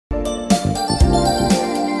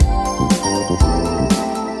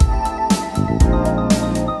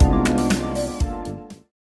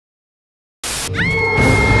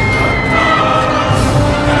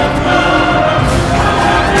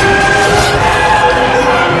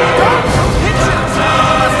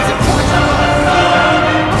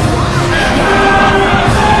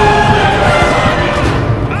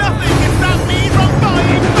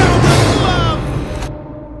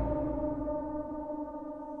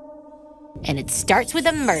And it starts with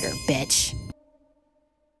a murder, bitch.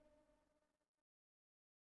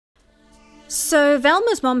 So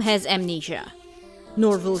Velma's mom has amnesia.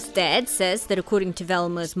 Norval's dad says that according to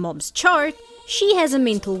Velma's mom's chart, she has a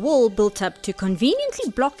mental wall built up to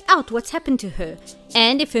conveniently block out what's happened to her,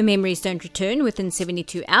 and if her memories don't return within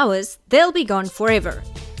 72 hours, they'll be gone forever.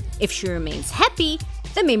 If she remains happy,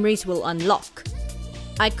 the memories will unlock.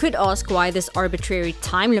 I could ask why this arbitrary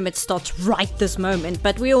time limit starts right this moment,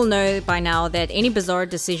 but we all know by now that any bizarre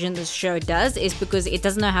decision this show does is because it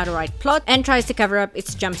doesn't know how to write plot and tries to cover up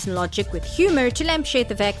its jumps in logic with humor to lampshade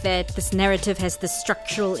the fact that this narrative has the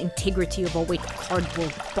structural integrity of a wet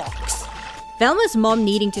cardboard box. Velma's mom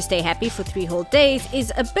needing to stay happy for 3 whole days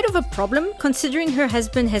is a bit of a problem considering her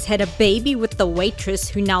husband has had a baby with the waitress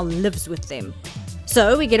who now lives with them.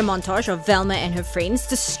 So we get a montage of Velma and her friends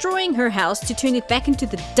destroying her house to turn it back into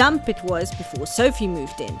the dump it was before Sophie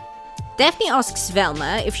moved in. Daphne asks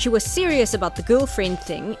Velma if she was serious about the girlfriend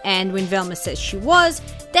thing, and when Velma says she was,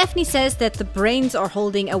 Daphne says that the Brains are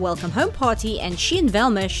holding a welcome home party and she and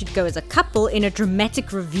Velma should go as a couple in a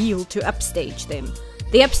dramatic reveal to upstage them.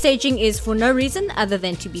 The upstaging is for no reason other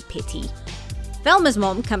than to be petty. Velma's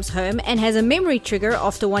mom comes home and has a memory trigger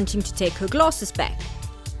after wanting to take her glasses back.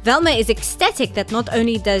 Velma is ecstatic that not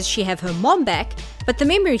only does she have her mom back, but the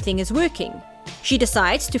memory thing is working. She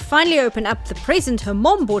decides to finally open up the present her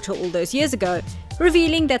mom bought her all those years ago,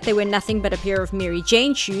 revealing that they were nothing but a pair of Mary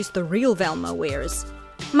Jane shoes the real Velma wears.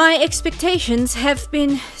 My expectations have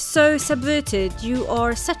been so subverted. You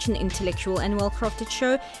are such an intellectual and well-crafted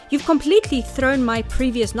show. You've completely thrown my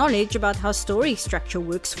previous knowledge about how story structure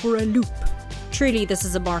works for a loop. Truly, this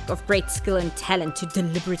is a mark of great skill and talent to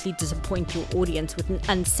deliberately disappoint your audience with an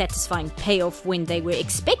unsatisfying payoff when they were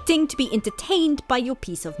expecting to be entertained by your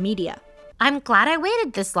piece of media. I'm glad I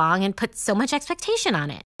waited this long and put so much expectation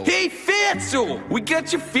on it. Hey, Fatso! We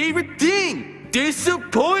got your favorite thing!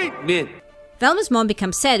 Disappointment! Velma's mom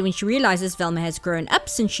becomes sad when she realizes Velma has grown up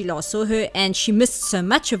since she last saw her and she missed so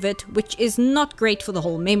much of it, which is not great for the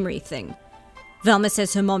whole memory thing. Velma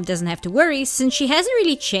says her mom doesn't have to worry since she hasn't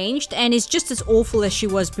really changed and is just as awful as she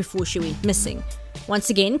was before she went missing.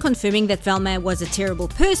 Once again confirming that Velma was a terrible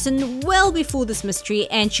person well before this mystery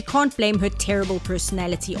and she can't blame her terrible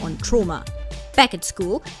personality on trauma. Back at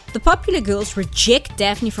school, the popular girls reject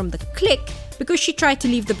Daphne from the clique because she tried to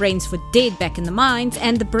leave the Brains for dead back in the mines,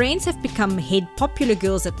 and the Brains have become head popular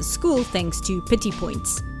girls at the school thanks to pity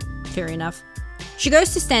points. Fair enough. She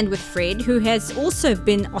goes to stand with Fred, who has also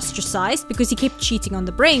been ostracized because he kept cheating on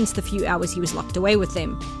the Brains the few hours he was locked away with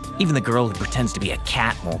them. Even the girl who pretends to be a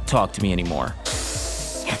cat won't talk to me anymore.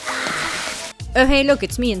 Oh hey look,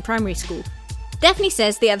 it's me in primary school. Daphne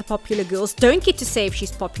says the other popular girls don't get to say if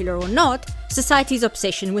she's popular or not, society's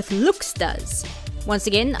obsession with looks does. Once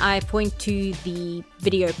again, I point to the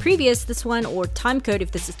video previous this one, or timecode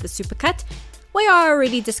if this is the supercut, where I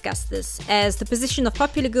already discussed this, as the position of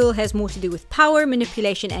popular girl has more to do with power,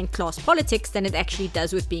 manipulation and class politics than it actually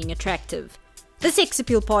does with being attractive. The sex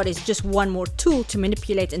appeal part is just one more tool to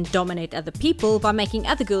manipulate and dominate other people by making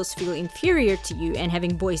other girls feel inferior to you and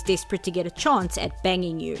having boys desperate to get a chance at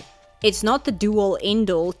banging you. It's not the do-all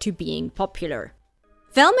end-all to being popular.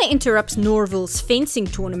 Velma interrupts Norval's fencing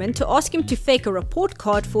tournament to ask him to fake a report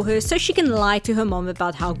card for her so she can lie to her mom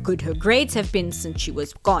about how good her grades have been since she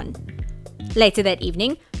was gone. Later that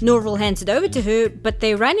evening, Norval hands it over to her, but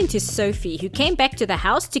they run into Sophie, who came back to the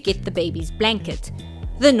house to get the baby's blanket.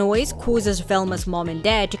 The noise causes Velma's mom and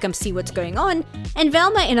dad to come see what's going on, and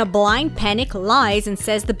Velma in a blind panic lies and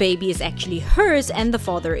says the baby is actually hers and the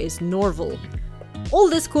father is Norval. All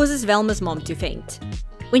this causes Velma's mom to faint.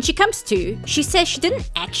 When she comes to, she says she didn't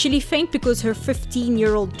actually faint because her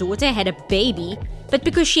 15-year-old daughter had a baby, but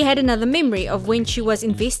because she had another memory of when she was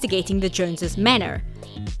investigating the Joneses' manor.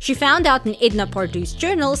 She found out in Edna Pardew's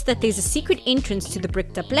journals that there's a secret entrance to the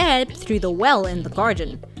bricked-up lab through the well in the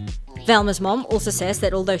garden. Velma's mom also says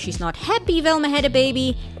that although she's not happy Velma had a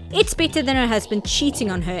baby, it's better than her husband cheating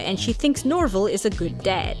on her, and she thinks Norval is a good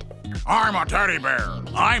dad. I'm a teddy bear.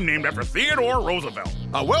 I'm named after Theodore Roosevelt,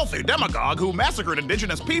 a wealthy demagogue who massacred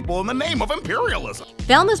indigenous people in the name of imperialism.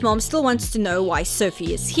 Velma's mom still wants to know why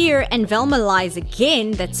Sophie is here, and Velma lies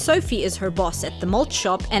again that Sophie is her boss at the malt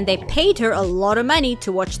shop and they paid her a lot of money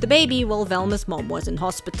to watch the baby while Velma's mom was in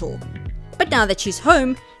hospital. But now that she's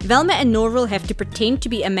home, Velma and Norval have to pretend to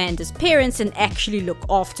be Amanda's parents and actually look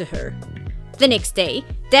after her. The next day,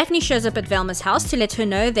 Daphne shows up at Velma's house to let her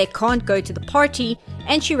know they can't go to the party,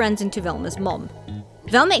 and she runs into Velma's mom.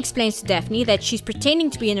 Velma explains to Daphne that she's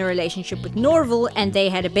pretending to be in a relationship with Norval and they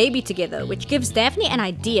had a baby together, which gives Daphne an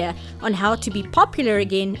idea on how to be popular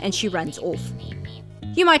again, and she runs off.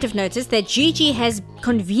 You might have noticed that Gigi has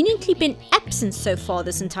conveniently been absent so far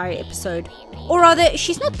this entire episode. Or rather,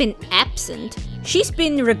 she's not been absent. She's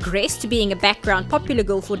been regressed to being a background popular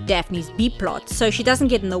girl for Daphne's B-plot, so she doesn't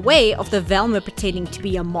get in the way of the Velma pretending to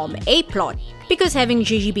be a mom A-plot, because having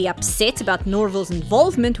Gigi be upset about Norval's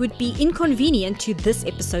involvement would be inconvenient to this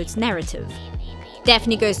episode's narrative.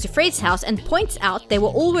 Daphne goes to Fred's house and points out they were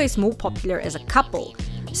always more popular as a couple,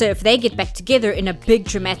 so if they get back together in a big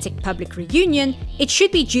dramatic public reunion, it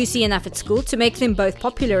should be juicy enough at school to make them both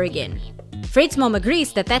popular again. Fred's mom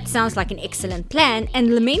agrees that that sounds like an excellent plan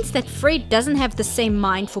and laments that Fred doesn't have the same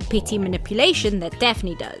mind for petty manipulation that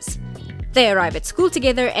Daphne does. They arrive at school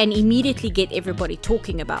together and immediately get everybody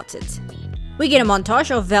talking about it. We get a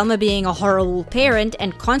montage of Velma being a horrible parent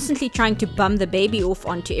and constantly trying to bum the baby off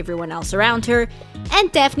onto everyone else around her,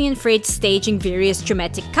 and Daphne and Fred staging various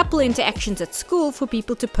dramatic couple interactions at school for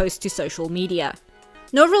people to post to social media.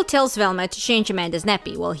 Norval tells Velma to change Amanda's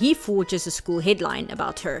nappy while he forges a school headline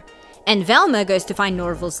about her, and Velma goes to find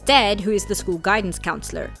Norval's dad, who is the school guidance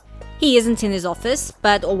counselor. He isn't in his office,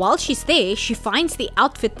 but while she's there, she finds the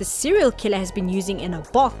outfit the serial killer has been using in a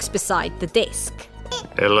box beside the desk.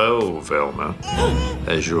 Hello, Velma.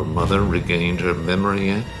 Has your mother regained her memory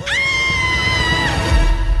yet?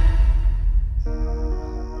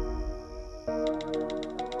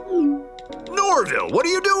 Norville, what are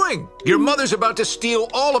you doing? Your mother's about to steal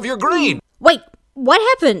all of your grain. Wait, what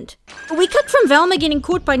happened? We cut from Velma getting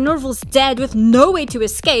caught by Norval's dad with no way to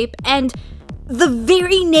escape, and the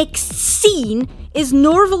very next scene is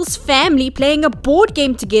Norval's family playing a board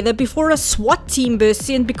game together before a SWAT team bursts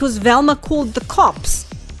in because Velma called the cops.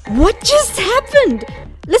 What just happened?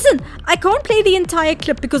 Listen, I can't play the entire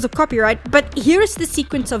clip because of copyright, but here is the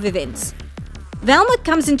sequence of events. Velma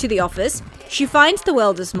comes into the office, she finds the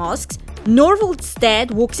welder's masks, Norval's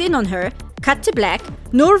dad walks in on her, cut to black,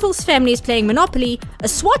 Norval's family is playing Monopoly, a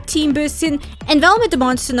SWAT team bursts in, and Velma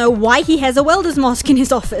demands to know why he has a welder's mask in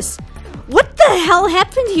his office. What the hell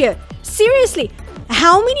happened here? Seriously,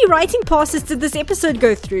 how many writing passes did this episode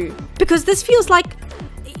go through? Because this feels like...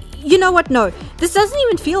 You know what, no, this doesn't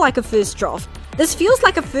even feel like a first draft. This feels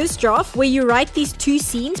like a first draft where you write these two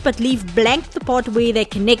scenes but leave blank the part where they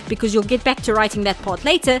connect because you'll get back to writing that part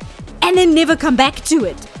later and then never come back to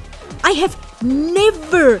it. I have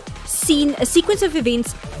never seen a sequence of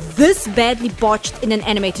events this badly botched in an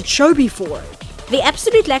animated show before. The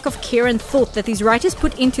absolute lack of care and thought that these writers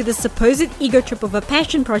put into the supposed ego trip of a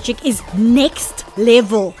passion project is next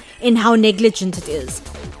level in how negligent it is.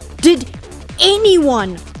 Did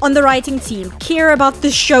anyone on the writing team care about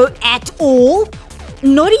the show at all?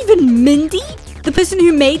 Not even Mindy? The person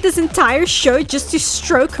who made this entire show just to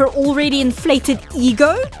stroke her already inflated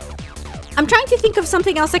ego? I'm trying to think of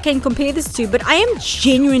something else I can compare this to, but I am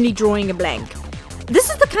genuinely drawing a blank. This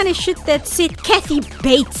is the kind of shit that set Kathy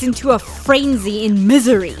Bates into a frenzy in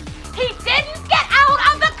Misery. He didn't get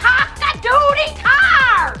out of the cock-a-doodle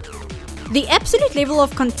car! The absolute level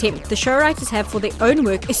of contempt the show writers have for their own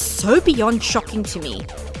work is so beyond shocking to me.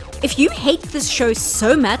 If you hate this show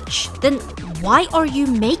so much, then why are you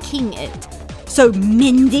making it? So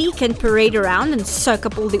Mindy can parade around and soak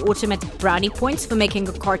up all the automatic brownie points for making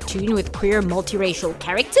a cartoon with queer multiracial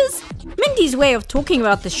characters? Mindy's way of talking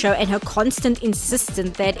about the show and her constant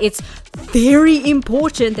insistence that it's very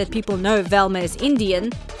important that people know Velma is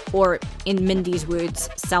Indian, or in Mindy's words,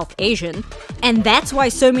 South Asian, and that's why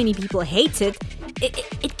so many people hate it,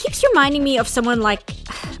 it keeps reminding me of someone like,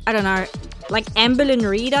 I don't know, like Amberlynn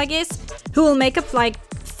Reid, I guess, who will make up like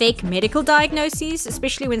fake medical diagnoses,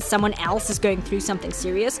 especially when someone else is going through something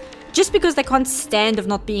serious, just because they can't stand of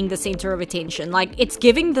not being the center of attention. Like, it's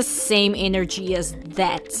giving the same energy as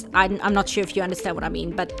that. I'm not sure if you understand what I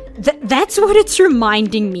mean, but that's what it's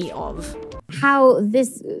reminding me of. How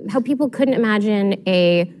people couldn't imagine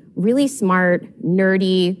a really smart,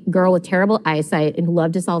 nerdy girl with terrible eyesight and who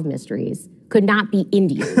loved to solve mysteries could not be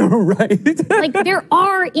Indian. Right. Like, there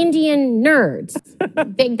are Indian nerds.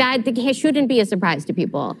 That shouldn't be a surprise to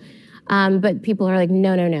people. But people are like,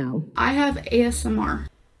 no. I have ASMR.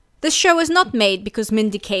 This show was not made because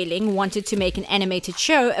Mindy Kaling wanted to make an animated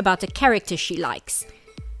show about a character she likes.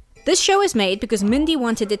 This show is made because Mindy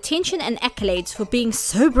wanted attention and accolades for being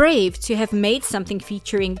so brave to have made something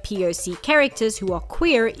featuring POC characters who are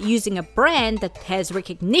queer using a brand that has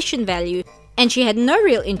recognition value, and she had no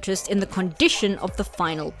real interest in the condition of the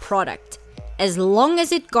final product, as long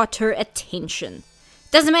as it got her attention.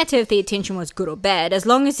 Doesn't matter if the attention was good or bad, as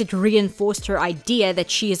long as it reinforced her idea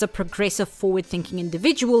that she is a progressive, forward-thinking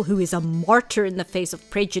individual who is a martyr in the face of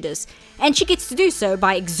prejudice, and she gets to do so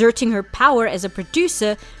by exerting her power as a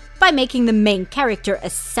producer by making the main character a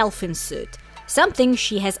self-insert, something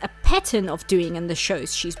she has a pattern of doing in the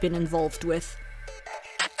shows she's been involved with.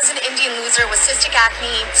 I was an Indian loser with cystic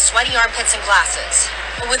acne, sweaty armpits, and glasses.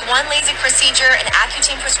 But with one LASIK procedure, an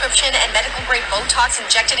Accutane prescription, and medical-grade Botox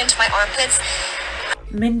injected into my armpits...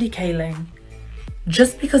 Mindy Kaling,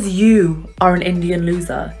 just because you are an Indian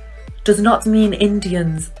loser does not mean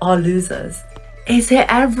Indians are losers. It's here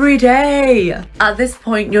every day. At this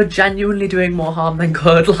point, you're genuinely doing more harm than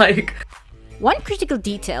good, like... One critical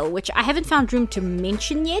detail, which I haven't found room to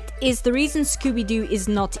mention yet, is the reason Scooby Doo is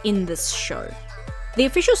not in this show. The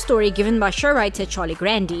official story given by show writer Charlie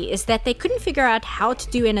Grandy is that they couldn't figure out how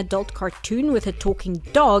to do an adult cartoon with a talking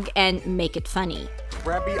dog and make it funny.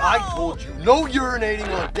 Scrappy, I told you, no urinating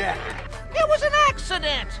on deck. It was an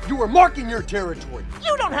accident! You were marking your territory.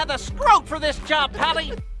 You don't have the scrote for this job,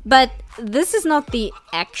 Pally! But this is not the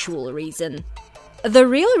actual reason. The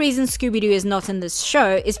real reason Scooby Doo is not in this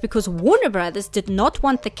show is because Warner Brothers did not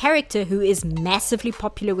want the character who is massively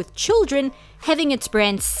popular with children having its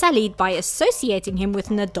brand sullied by associating him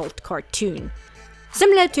with an adult cartoon.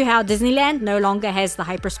 Similar to how Disneyland no longer has the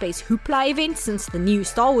hyperspace hoopla event since the new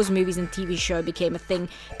Star Wars movies and TV show became a thing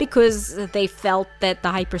because they felt that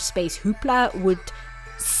the hyperspace hoopla would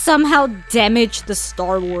somehow damage the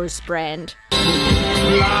Star Wars brand.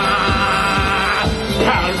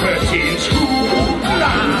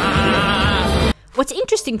 What's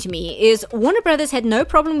interesting to me is Warner Brothers had no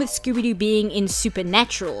problem with Scooby Doo being in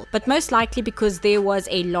Supernatural, but most likely because there was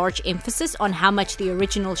a large emphasis on how much the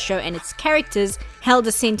original show and its characters held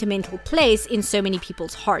a sentimental place in so many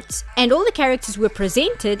people's hearts, and all the characters were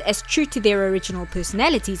presented as true to their original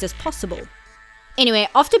personalities as possible. Anyway,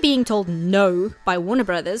 after being told no by Warner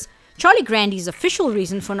Brothers, Charlie Grandy's official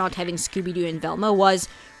reason for not having Scooby Doo and Velma was,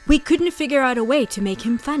 we couldn't figure out a way to make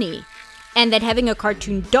him funny, and that having a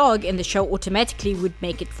cartoon dog in the show automatically would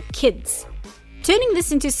make it for kids, turning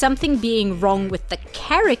this into something being wrong with the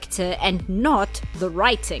character and not the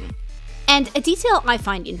writing. And a detail I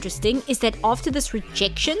find interesting is that after this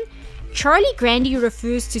rejection, Charlie Grandy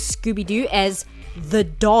refers to Scooby Doo as the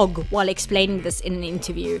dog while explaining this in an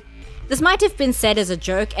interview. This might have been said as a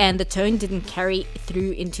joke and the tone didn't carry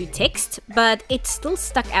through into text, but it still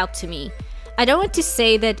stuck out to me. I don't want to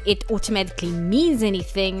say that it automatically means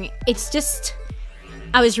anything, it's just...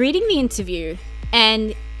 I was reading the interview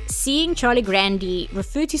and seeing Charlie Grandy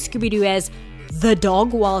refer to Scooby Doo as the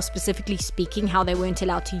dog while specifically speaking how they weren't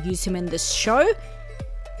allowed to use him in this show.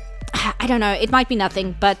 I don't know, it might be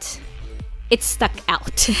nothing, but it stuck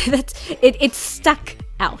out. It stuck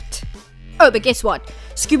out. Oh, but guess what?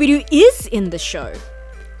 Scooby Doo is in the show.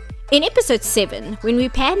 In episode 7, when we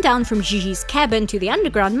pan down from Gigi's cabin to the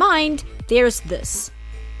underground mine, there's this.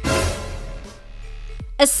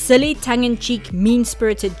 A silly tongue-in-cheek,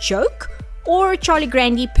 mean-spirited joke? Or Charlie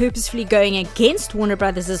Grandy purposefully going against Warner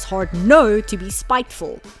Brothers' hard no to be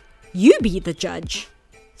spiteful? You be the judge.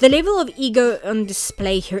 The level of ego on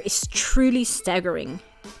display here is truly staggering.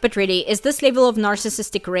 But really, is this level of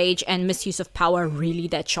narcissistic rage and misuse of power really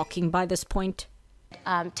that shocking by this point?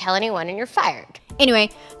 Tell anyone and you're fired. Anyway,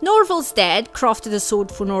 Norval's dad crafted a sword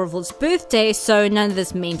for Norval's birthday, so none of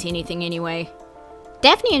this meant anything anyway.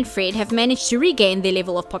 Daphne and Fred have managed to regain their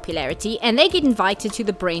level of popularity and they get invited to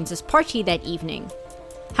the Brains' party that evening.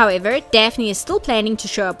 However, Daphne is still planning to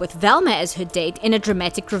show up with Velma as her date in a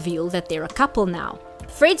dramatic reveal that they're a couple now.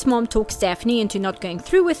 Fred's mom talks Daphne into not going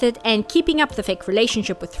through with it and keeping up the fake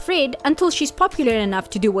relationship with Fred until she's popular enough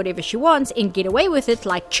to do whatever she wants and get away with it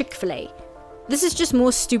like Chick-fil-A. This is just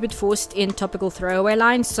more stupid forced in topical throwaway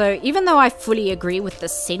lines, so even though I fully agree with the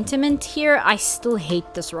sentiment here, I still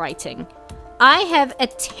hate this writing. I have a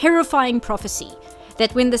terrifying prophecy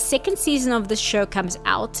that when the second season of this show comes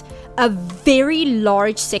out, a very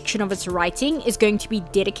large section of its writing is going to be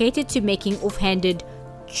dedicated to making offhanded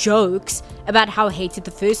jokes about how hated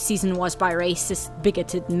the first season was by racist,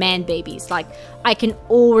 bigoted man babies. Like, I can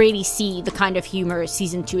already see the kind of humor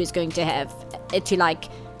season 2 is going to have, to like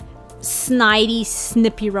snidey,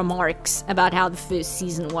 snippy remarks about how the first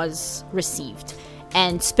season was received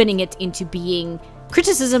and spinning it into being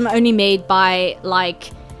criticism only made by like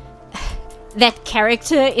that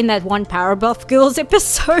character in that one Powerpuff Girls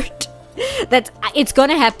episode. That it's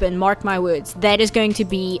gonna happen, mark my words. That is going to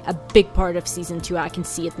be a big part of season 2, I can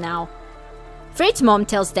see it now. Fred's mom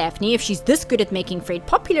tells Daphne if she's this good at making Fred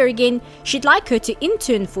popular again, she'd like her to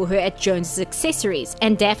intern for her at Jones's Accessories,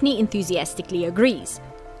 and Daphne enthusiastically agrees.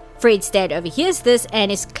 Fred's dad overhears this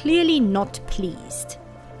and is clearly not pleased.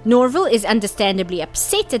 Norval is understandably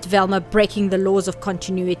upset at Velma breaking the laws of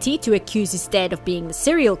continuity to accuse his dad of being the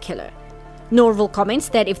serial killer. Norval comments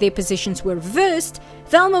that if their positions were reversed,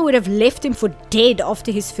 Velma would have left him for dead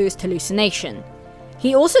after his first hallucination.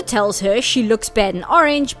 He also tells her she looks bad in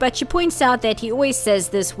orange, but she points out that he always says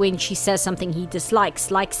this when she says something he dislikes,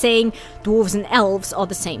 like saying dwarves and elves are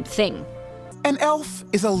the same thing. An elf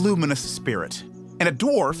is a luminous spirit, and a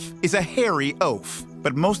dwarf is a hairy oaf.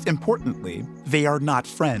 But most importantly, they are not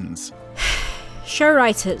friends. Show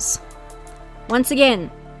writers. Once again,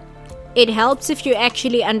 it helps if you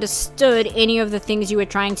actually understood any of the things you were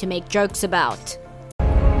trying to make jokes about.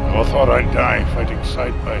 I thought I'd die fighting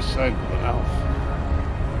side by side with an elf.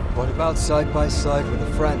 What about side by side with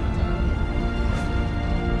a friend?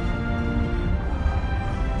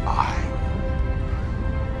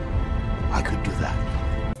 I could do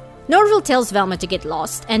that. Norville tells Velma to get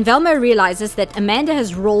lost, and Velma realizes that Amanda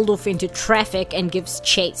has rolled off into traffic and gives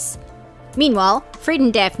chase. Meanwhile, Fred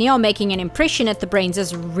and Daphne are making an impression at the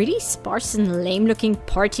Brains' really sparse and lame-looking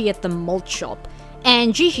party at the malt shop,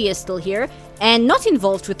 and Gigi is still here, and not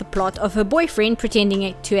involved with the plot of her boyfriend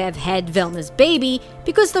pretending to have had Velma's baby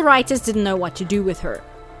because the writers didn't know what to do with her.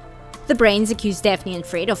 The Brains accuse Daphne and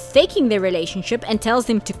Fred of faking their relationship and tells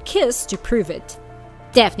them to kiss to prove it.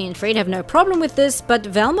 Daphne and Fred have no problem with this, but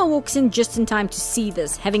Velma walks in just in time to see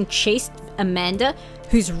this, having chased Amanda,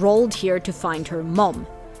 who's rolled here to find her mom.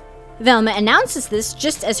 Velma announces this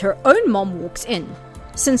just as her own mom walks in.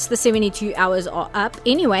 Since the 72 hours are up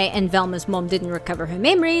anyway and Velma's mom didn't recover her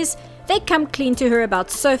memories, they come clean to her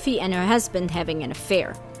about Sophie and her husband having an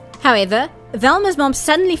affair. However, Velma's mom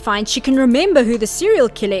suddenly finds she can remember who the serial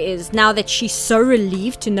killer is now that she's so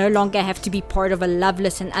relieved to no longer have to be part of a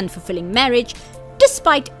loveless and unfulfilling marriage,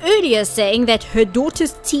 despite earlier saying that her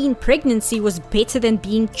daughter's teen pregnancy was better than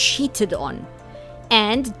being cheated on.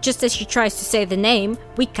 And just as she tries to say the name,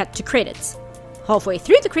 we cut to credits. Halfway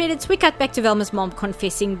through the credits, we cut back to Velma's mom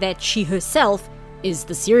confessing that she herself is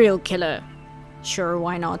the serial killer. Sure,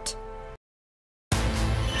 why not?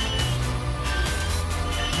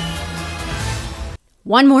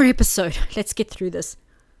 One more episode. Let's get through this.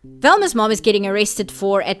 Velma's mom is getting arrested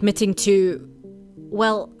for admitting to...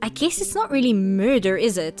 well, I guess it's not really murder,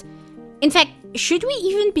 is it? In fact, should we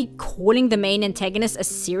even be calling the main antagonist a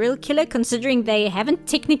serial killer considering they haven't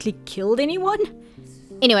technically killed anyone?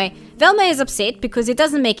 Anyway, Velma is upset because it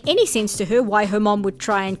doesn't make any sense to her why her mom would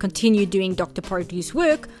try and continue doing Dr. Pardew's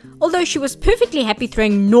work, although she was perfectly happy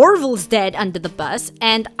throwing Norville's dad under the bus,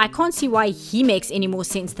 and I can't see why he makes any more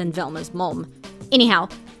sense than Velma's mom. Anyhow,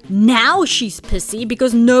 now she's pissy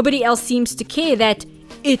because nobody else seems to care that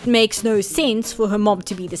it makes no sense for her mom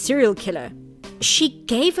to be the serial killer. She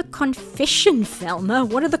gave a confession, Velma.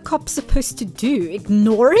 What are the cops supposed to do?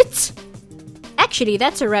 Ignore it? Actually,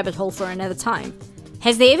 that's a rabbit hole for another time.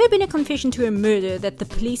 Has there ever been a confession to a murder that the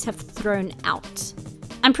police have thrown out?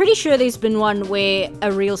 I'm pretty sure there's been one where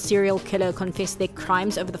a real serial killer confessed their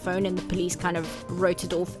crimes over the phone and the police kind of wrote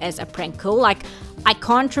it off as a prank call. Like, I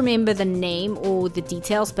can't remember the name or the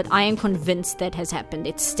details, but I am convinced that has happened.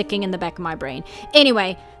 It's sticking in the back of my brain.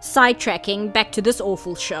 Anyway, sidetracking, back to this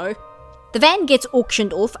awful show. The van gets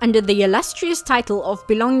auctioned off under the illustrious title of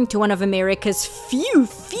belonging to one of America's few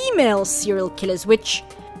female serial killers, which...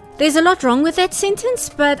 there's a lot wrong with that sentence,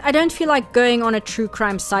 but I don't feel like going on a true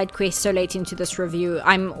crime side quest so late into this review.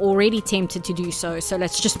 I'm already tempted to do so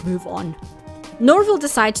let's just move on. Norville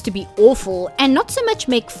decides to be awful and not so much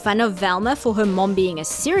make fun of Velma for her mom being a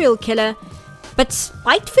serial killer, but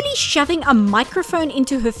spitefully shoving a microphone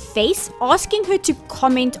into her face, asking her to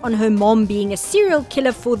comment on her mom being a serial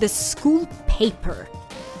killer for the school paper.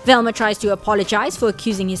 Velma tries to apologize for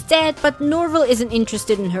accusing his dad, but Norville isn't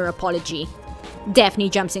interested in her apology. Daphne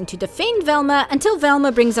jumps in to defend Velma until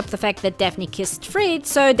Velma brings up the fact that Daphne kissed Fred,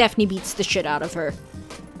 so Daphne beats the shit out of her.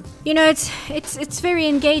 You know, it's very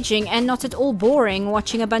engaging and not at all boring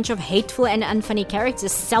watching a bunch of hateful and unfunny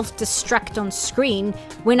characters self-destruct on screen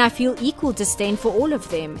when I feel equal disdain for all of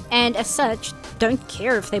them, and as such, don't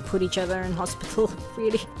care if they put each other in hospital,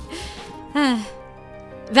 really.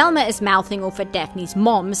 Velma is mouthing off at Daphne's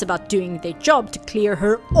moms about doing their job to clear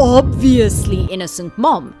her obviously innocent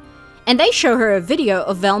mom. And they show her a video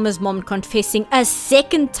of Velma's mom confessing a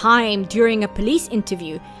second time during a police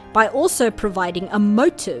interview by also providing a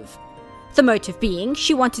motive. The motive being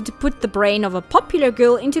she wanted to put the brain of a popular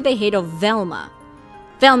girl into the head of Velma.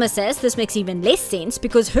 Velma says this makes even less sense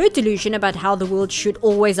because her delusion about how the world should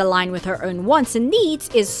always align with her own wants and needs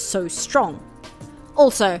is so strong.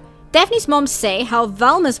 Also, Daphne's moms say how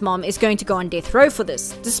Velma's mom is going to go on death row for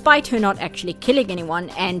this, despite her not actually killing anyone,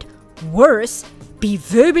 and worse, be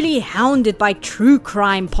verbally hounded by true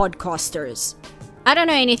crime podcasters. I don't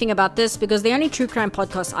know anything about this because the only true crime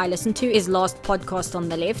podcast I listen to is Last Podcast on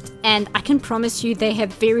the Left, and I can promise you they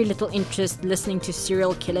have very little interest listening to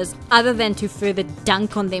serial killers other than to further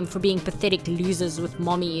dunk on them for being pathetic losers with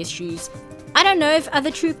mommy issues. I don't know if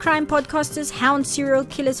other true crime podcasters hound serial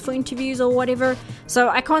killers for interviews or whatever, so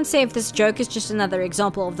I can't say if this joke is just another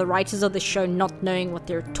example of the writers of the show not knowing what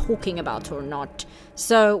they're talking about or not.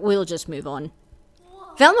 So we'll just move on.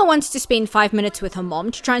 Velma wants to spend 5 minutes with her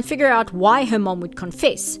mom to try and figure out why her mom would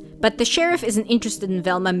confess, but the sheriff isn't interested in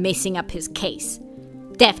Velma messing up his case.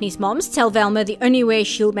 Daphne's moms tell Velma the only way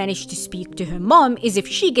she'll manage to speak to her mom is if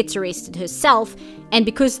she gets arrested herself, and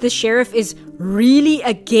because the sheriff is really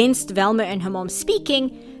against Velma and her mom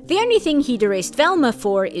speaking, the only thing he'd arrest Velma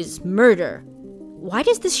for is murder. Why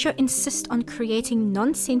does this show insist on creating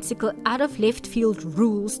nonsensical, out-of-left-field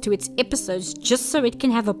rules to its episodes just so it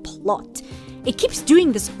can have a plot? It keeps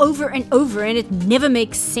doing this over and over and it never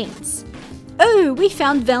makes sense. Oh, we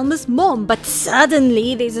found Velma's mom, but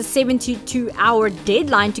suddenly there's a 72-hour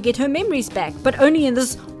deadline to get her memories back, but only in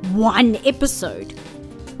this one episode.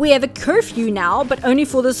 We have a curfew now, but only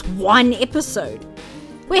for this one episode.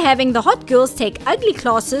 We're having the hot girls take ugly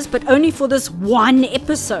classes, but only for this one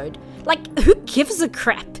episode. Like, who gives a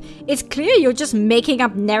crap? It's clear you're just making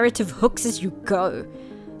up narrative hooks as you go.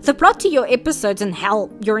 The plot to your episodes, and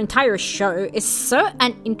hell, your entire show, is so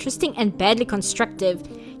uninteresting and badly constructive.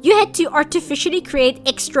 You had to artificially create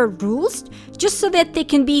extra rules just so that there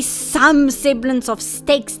can be some semblance of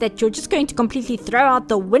stakes that you're just going to completely throw out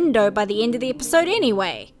the window by the end of the episode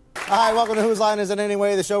anyway. Hi, welcome to Whose Line Is It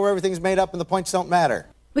Anyway, the show where everything's made up and the points don't matter.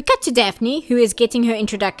 We cut to Daphne, who is getting her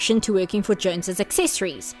introduction to working for Jones's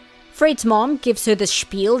Accessories. Fred's mom gives her the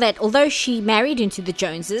spiel that although she married into the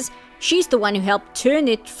Joneses, she's the one who helped turn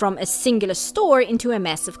it from a singular store into a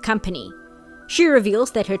massive company. She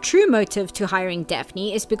reveals that her true motive to hiring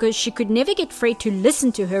Daphne is because she could never get Fred to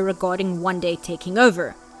listen to her regarding one day taking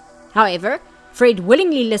over. However, Fred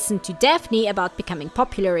willingly listened to Daphne about becoming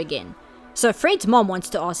popular again. So Fred's mom wants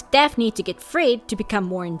to ask Daphne to get Fred to become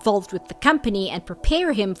more involved with the company and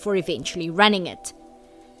prepare him for eventually running it.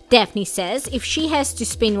 Daphne says if she has to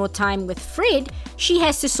spend more time with Fred, she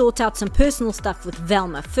has to sort out some personal stuff with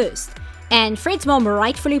Velma first. And Fred's mom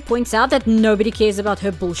rightfully points out that nobody cares about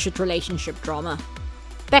her bullshit relationship drama.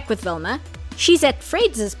 Back with Velma, she's at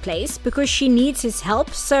Fred's place because she needs his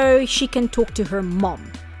help so she can talk to her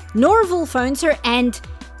mom. Norval phones her and,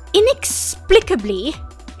 inexplicably,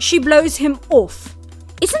 she blows him off.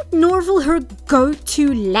 Isn't Norval her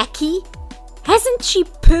go-to lackey? Hasn't she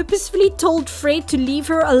purposefully told Fred to leave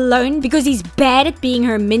her alone because he's bad at being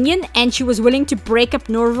her minion and she was willing to break up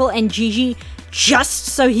Norval and Gigi just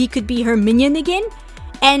so he could be her minion again?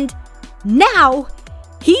 And now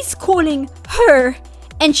he's calling her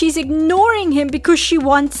and she's ignoring him because she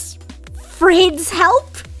wants Fred's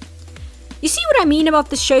help? You see what I mean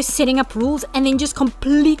about the show setting up rules and then just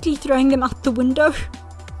completely throwing them out the window?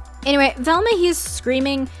 Anyway, Velma hears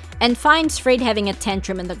screaming and finds Fred having a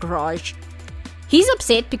tantrum in the garage. He's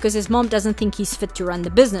upset because his mom doesn't think he's fit to run the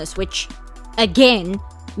business, which, again,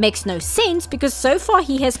 makes no sense because so far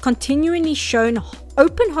he has continually shown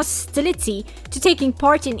open hostility to taking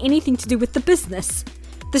part in anything to do with the business.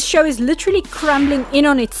 The show is literally crumbling in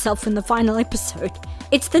on itself in the final episode.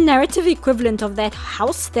 It's the narrative equivalent of that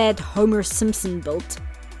house that Homer Simpson built.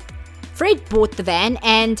 Fred bought the van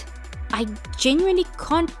and I genuinely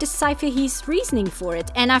can't decipher his reasoning for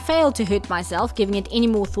it, and I failed to hurt myself giving it any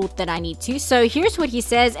more thought than I need to, so here's what he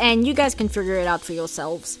says and you guys can figure it out for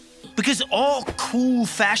yourselves. Because all cool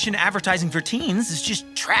fashion advertising for teens is just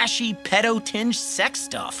trashy, pedo-tinged sex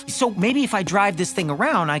stuff. So maybe if I drive this thing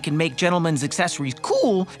around, I can make gentlemen's accessories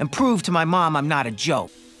cool and prove to my mom I'm not a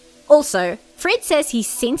joke. Also, Fred says he's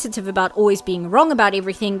sensitive about always being wrong about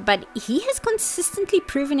everything, but he has consistently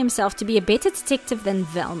proven himself to be a better detective than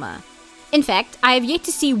Velma. In fact, I have yet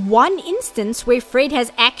to see one instance where Fred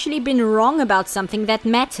has actually been wrong about something that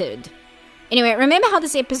mattered. Anyway, remember how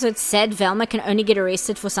this episode said Velma can only get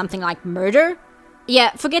arrested for something like murder?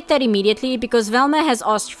 Yeah, forget that immediately because Velma has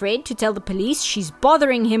asked Fred to tell the police she's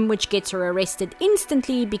bothering him, which gets her arrested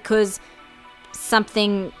instantly because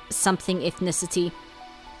something ethnicity.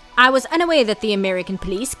 I was unaware that the American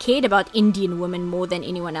police cared about Indian women more than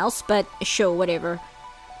anyone else, but sure, whatever.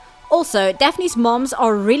 Also, Daphne's moms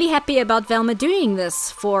are really happy about Velma doing this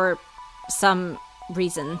for some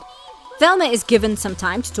reason. Velma is given some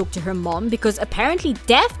time to talk to her mom because apparently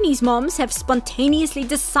Daphne's moms have spontaneously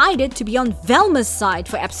decided to be on Velma's side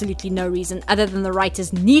for absolutely no reason other than the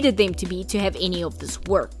writers needed them to be to have any of this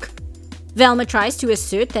work. Velma tries to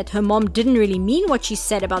assert that her mom didn't really mean what she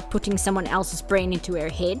said about putting someone else's brain into her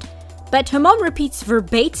head, but her mom repeats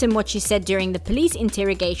verbatim what she said during the police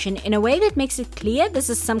interrogation in a way that makes it clear this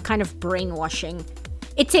is some kind of brainwashing.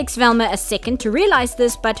 It takes Velma a second to realize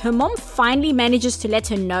this, but her mom finally manages to let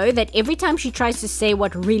her know that every time she tries to say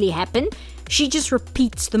what really happened, she just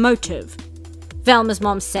repeats the motive. Velma's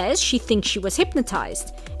mom says she thinks she was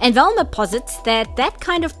hypnotized, and Velma posits that that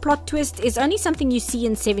kind of plot twist is only something you see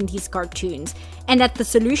in 70s cartoons, and that the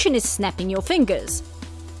solution is snapping your fingers.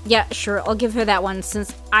 Yeah, sure, I'll give her that one,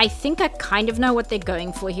 since I think I kind of know what they're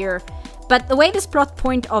going for here. But the way this plot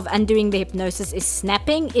point of undoing the hypnosis is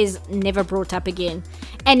snapping is never brought up again,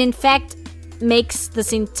 and in fact makes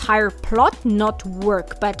this entire plot not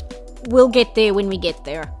work, but we'll get there when we get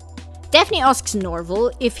there. Daphne asks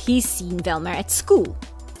Norval if he's seen Velma at school.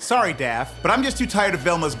 Sorry, Daph, but I'm just too tired of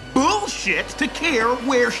Velma's bullshit to care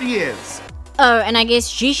where she is. Oh, and I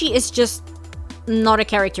guess Gigi is just not a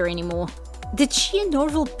character anymore. Did she and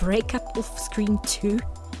Norval break up off screen too?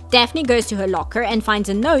 Daphne goes to her locker and finds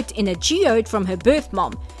a note in a geode from her birth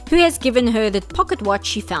mom, who has given her the pocket watch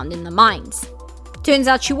she found in the mines. Turns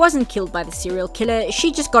out she wasn't killed by the serial killer,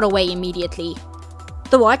 she just got away immediately.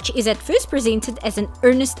 The watch is at first presented as an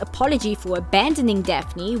earnest apology for abandoning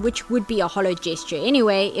Daphne, which would be a hollow gesture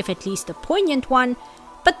anyway, if at least a poignant one,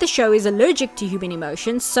 but the show is allergic to human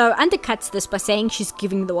emotions, so undercuts this by saying she's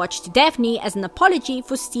giving the watch to Daphne as an apology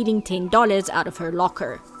for stealing $10 out of her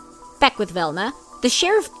locker. Back with Velma, the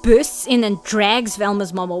sheriff bursts in and drags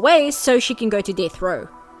Velma's mom away so she can go to death row.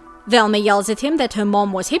 Velma yells at him that her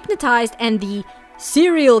mom was hypnotized and the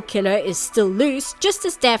serial killer is still loose just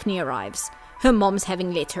as Daphne arrives, her mom's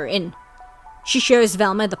having let her in. She shows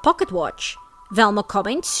Velma the pocket watch. Velma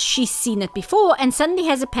comments she's seen it before and suddenly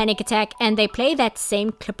has a panic attack, and they play that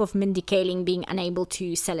same clip of Mindy Kaling being unable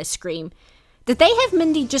to sell a scream. Did they have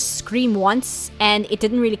Mindy just scream once and it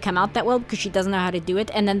didn't really come out that well because she doesn't know how to do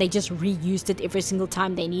it, and then they just reused it every single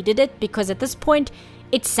time they needed it? Because at this point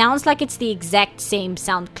it sounds like it's the exact same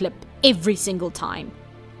sound clip every single time.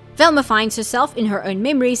 Velma finds herself in her own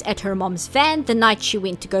memories at her mom's van the night she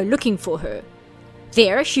went to go looking for her.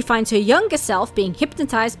 There, she finds her younger self being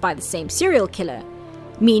hypnotized by the same serial killer,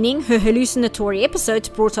 meaning her hallucinatory episodes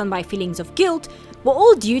brought on by feelings of guilt were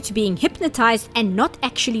all due to being hypnotized and not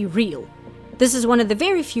actually real. This is one of the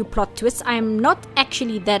very few plot twists I am not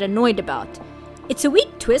actually that annoyed about. It's a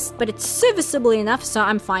weak twist, but it's serviceable enough, so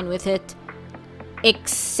I'm fine with it.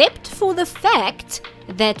 Except for the fact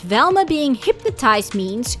that Velma being hypnotized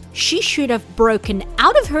means she should have broken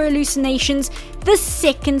out of her hallucinations the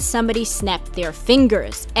second somebody snapped their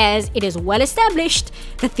fingers, as it is well established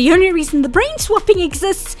that the only reason the brain swapping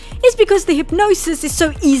exists is because the hypnosis is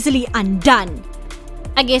so easily undone.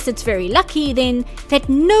 I guess it's very lucky then that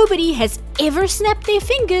nobody has ever snapped their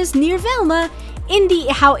fingers near Velma in the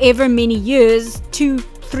however many years, 2,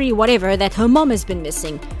 3, whatever, that her mom has been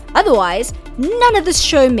missing. Otherwise, none of this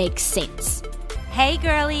show makes sense. Hey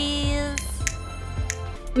girlies!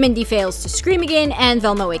 Mindy fails to scream again and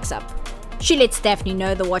Velma wakes up. She lets Daphne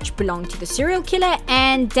know the watch belonged to the serial killer,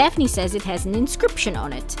 and Daphne says it has an inscription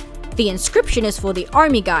on it. The inscription is for the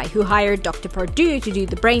army guy who hired Dr. Pardue to do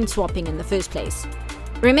the brain swapping in the first place.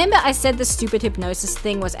 Remember I said the stupid hypnosis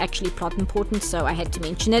thing was actually plot important, so I had to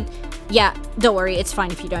mention it? Yeah, don't worry, it's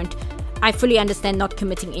fine if you don't. I fully understand not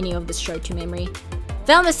committing any of this show to memory.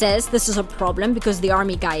 Velma says this is a problem because the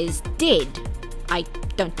army guy is dead. I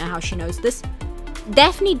don't know how she knows this.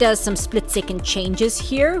 Daphne does some split-second changes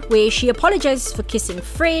here, where she apologizes for kissing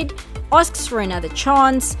Fred, asks for another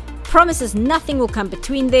chance, promises nothing will come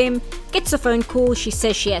between them, gets a phone call she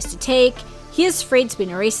says she has to take, hears Fred's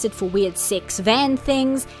been arrested for weird sex van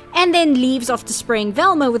things, and then leaves after spraying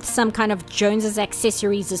Velma with some kind of Jones's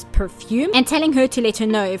Accessories' perfume and telling her to let her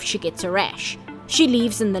know if she gets a rash. She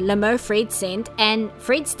leaves in the limo Fred sent, and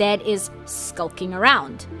Fred's dad is skulking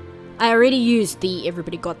around. I already used the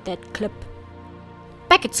everybody got that clip.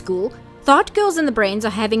 Back at school, the hot girls and the brains are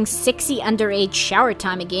having sexy underage shower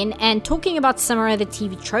time again and talking about Samara the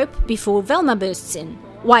TV trope before Velma bursts in.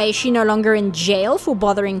 Why is she no longer in jail for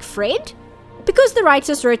bothering Fred? Because the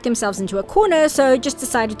writers wrote themselves into a corner, so just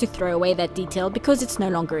decided to throw away that detail because it's no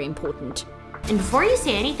longer important. And before you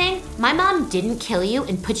say anything, my mom didn't kill you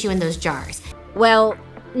and put you in those jars. Well,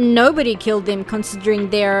 nobody killed them considering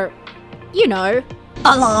they're, you know,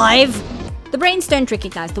 alive. The brains don't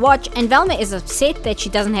recognize the watch, and Velma is upset that she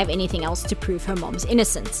doesn't have anything else to prove her mom's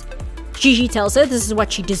innocence. Gigi tells her this is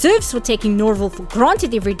what she deserves for taking Norval for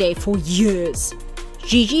granted every day for years.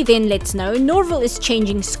 Gigi then lets know Norval is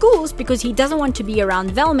changing schools because he doesn't want to be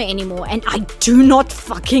around Velma anymore, and I do not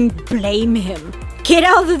fucking blame him. Get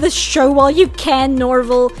out of this show while you can,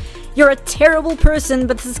 Norval. You're a terrible person,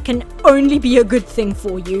 but this can only be a good thing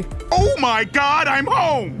for you. Oh my god, I'm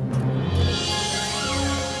home!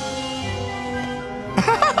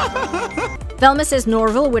 Velma says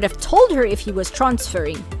Norval would have told her if he was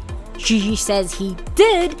transferring. Gigi says he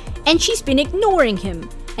did, and she's been ignoring him.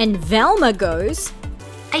 And Velma goes,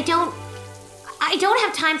 I I don't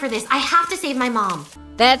have time for this. I have to save my mom.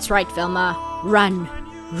 That's right, Velma. Run.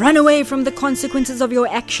 Run away from the consequences of your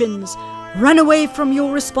actions. Run away from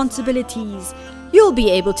your responsibilities. You'll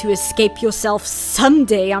be able to escape yourself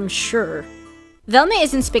someday, I'm sure. Velma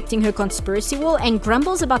is inspecting her conspiracy wall and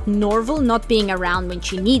grumbles about Norval not being around when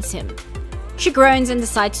she needs him. She groans and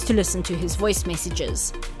decides to listen to his voice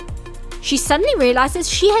messages. She suddenly realizes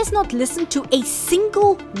she has not listened to a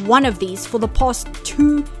single one of these for the past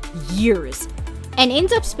 2 years, and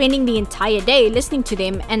ends up spending the entire day listening to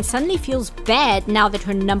them and suddenly feels bad now that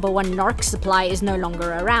her #1 narc supply is no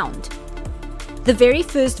longer around. The very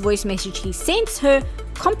first voice message he sends her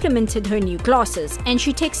complimented her new glasses, and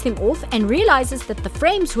she takes them off and realizes that the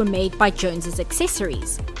frames were made by Jones's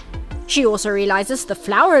Accessories. She also realizes the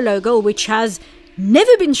flower logo, which has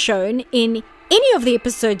never been shown in any of the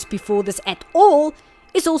episodes before this at all,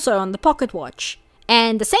 is also on the pocket watch.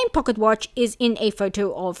 And the same pocket watch is in a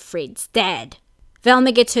photo of Fred's dad.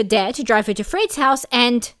 Velma gets her dad to drive her to Fred's house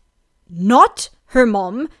and not her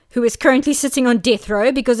mom, who is currently sitting on death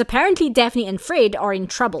row because apparently Daphne and Fred are in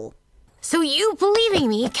trouble. So you believing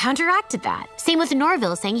me counteracted that. Same with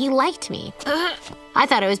Norville saying he liked me. I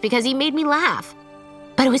thought it was because he made me laugh.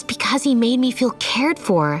 But it was because he made me feel cared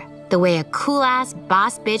for, the way a cool-ass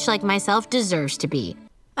boss bitch like myself deserves to be.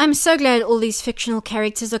 I'm so glad all these fictional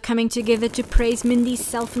characters are coming together to praise Mindy's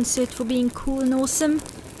self-insert for being cool and awesome.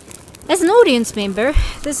 As an audience member,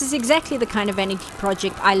 this is exactly the kind of vanity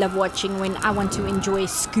project I love watching when I want to enjoy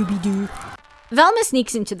Scooby Doo. Velma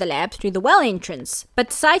sneaks into the lab through the well entrance, but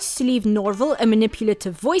decides to leave Norval a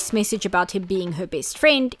manipulative voice message about him being her best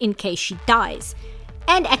friend in case she dies,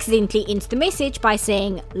 and accidentally ends the message by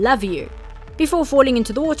saying, "Love you," before falling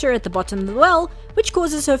into the water at the bottom of the well, which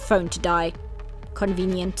causes her phone to die.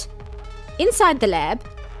 Convenient. Inside the lab,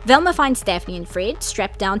 Velma finds Daphne and Fred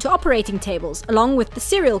strapped down to operating tables, along with the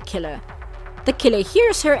serial killer. The killer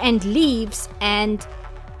hears her and leaves, and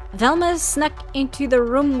Velma snuck into the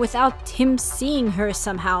room without him seeing her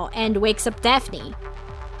somehow and wakes up Daphne.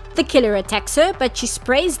 The killer attacks her, but she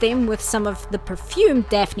sprays them with some of the perfume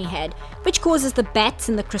Daphne had, which causes the bats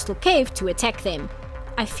in the crystal cave to attack them.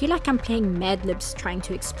 I feel like I'm playing Mad Libs trying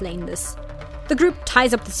to explain this. The group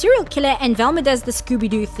ties up the serial killer and Velma does the Scooby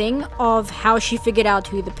Doo thing of how she figured out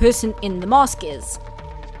who the person in the mask is.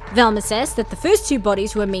 Velma says that the first 2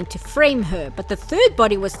 bodies were meant to frame her, but the 3rd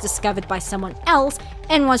body was discovered by someone else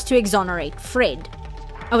and was to exonerate Fred.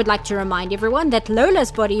 I would like to remind everyone that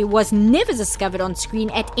Lola's body was never discovered on screen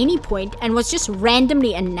at any point and was just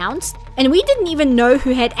randomly announced, and we didn't even know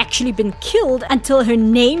who had actually been killed until her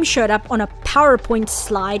name showed up on a PowerPoint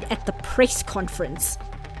slide at the press conference.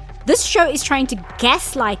 This show is trying to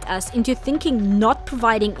gaslight us into thinking not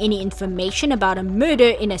providing any information about a murder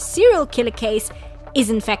in a serial killer case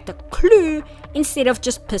is in fact a clue instead of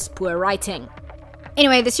just piss poor writing.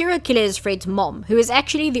 Anyway, the serial killer is Fred's mom, who is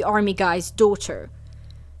actually the army guy's daughter.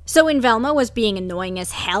 So when Velma was being annoying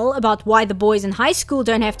as hell about why the boys in high school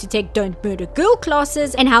don't have to take Don't Murder Girl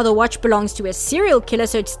classes and how the watch belongs to a serial killer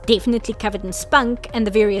so it's definitely covered in spunk and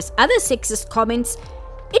the various other sexist comments,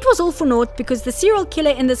 it was all for naught because the serial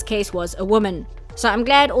killer in this case was a woman. So I'm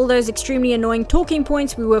glad all those extremely annoying talking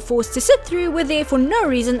points we were forced to sit through were there for no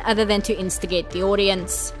reason other than to instigate the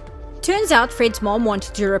audience. Turns out Fred's mom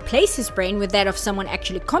wanted to replace his brain with that of someone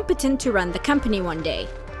actually competent to run the company one day.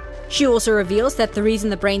 She also reveals that the reason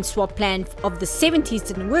the brain swap plan of the 70s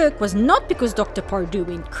didn't work was not because Dr. Pardue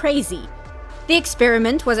went crazy. The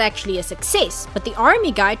experiment was actually a success, but the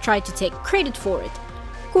army guy tried to take credit for it,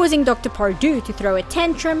 causing Dr. Pardue to throw a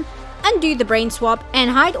tantrum, undo the brain swap, and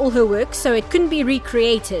hide all her work so it couldn't be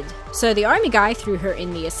recreated, so the army guy threw her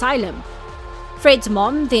in the asylum. Fred's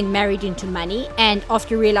mom then married into money, and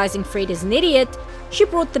after realizing Fred is an idiot, she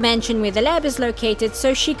bought the mansion where the lab is located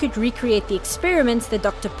so she could recreate the experiments that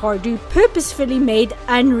Dr. Pardue purposefully made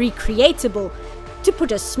unrecreatable to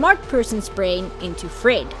put a smart person's brain into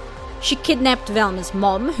Fred. She kidnapped Velma's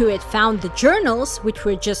mom, who had found the journals, which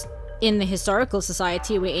were just in the Historical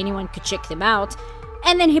Society where anyone could check them out,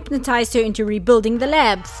 and then hypnotized her into rebuilding the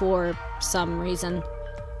lab for some reason.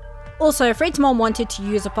 Also, Fred's mom wanted to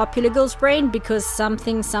use a popular girl's brain because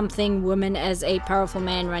something woman as a powerful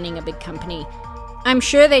man running a big company. I'm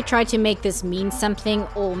sure they tried to make this mean something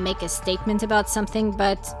or make a statement about something,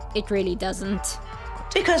 but it really doesn't.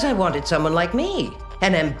 Because I wanted someone like me.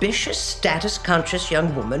 An ambitious, status-conscious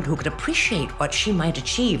young woman who could appreciate what she might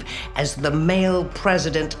achieve as the male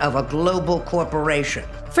president of a global corporation.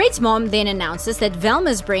 Fred's mom then announces that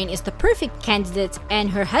Velma's brain is the perfect candidate, and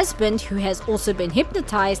her husband, who has also been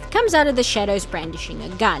hypnotized, comes out of the shadows brandishing a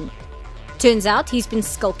gun. Turns out he's been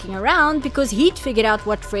skulking around because he'd figured out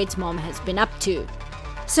what Fred's mom has been up to.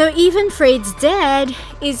 So even Fred's dad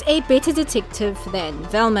is a better detective than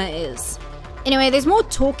Velma is. Anyway, there's more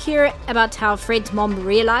talk here about how Fred's mom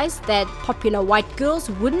realized that popular white girls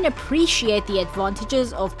wouldn't appreciate the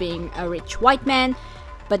advantages of being a rich white man,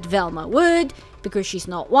 but Velma would, because she's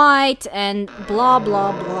not white, and blah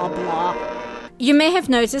blah blah blah. You may have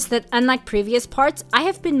noticed that unlike previous parts, I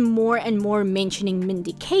have been more and more mentioning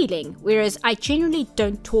Mindy Kaling, whereas I generally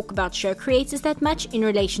don't talk about show creators that much in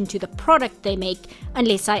relation to the product they make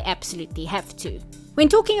unless I absolutely have to. When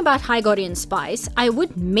talking about High Guardian Spice, I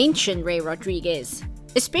would mention Ray Rodriguez,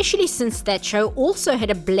 especially since that show also had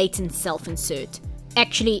a blatant self-insert.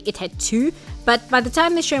 Actually, it had two, but by the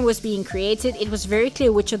time the show was being created, it was very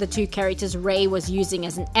clear which of the two characters Ray was using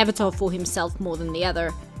as an avatar for himself more than the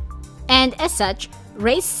other. And as such,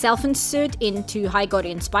 Ray's self-insert into High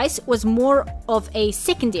Guardian Spice was more of a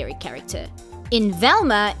secondary character. In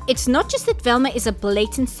Velma, it's not just that Velma is a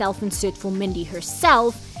blatant self-insert for Mindy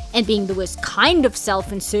herself, and being the worst kind of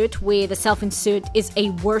self-insert, where the self-insert is a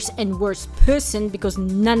worse and worse person because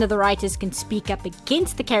none of the writers can speak up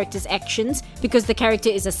against the character's actions because the character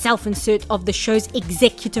is a self-insert of the show's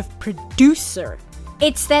executive producer.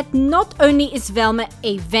 It's that not only is Velma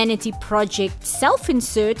a vanity project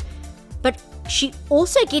self-insert, but she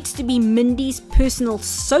also gets to be Mindy's personal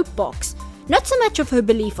soapbox. Not so much of her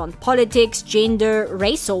belief on politics, gender,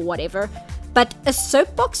 race or whatever, but a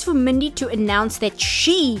soapbox for Mindy to announce that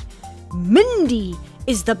she, Mindy,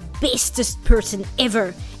 is the bestest person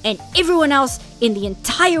ever, and everyone else in the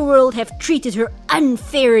entire world have treated her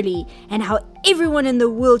unfairly, and how everyone in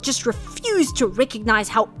the world just refused to recognize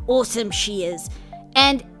how awesome she is.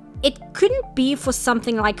 And it couldn't be for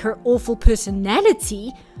something like her awful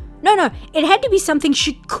personality. No, it had to be something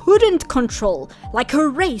she couldn't control, like her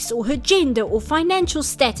race or her gender or financial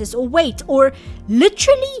status or weight or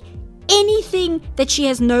literally anything that she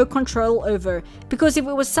has no control over, because if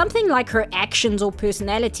it was something like her actions or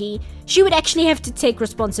personality, she would actually have to take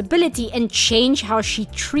responsibility and change how she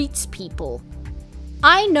treats people.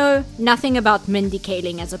 I know nothing about Mindy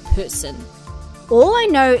Kaling as a person. All I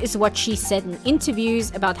know is what she said in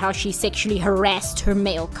interviews about how she sexually harassed her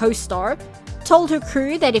male co-star, told her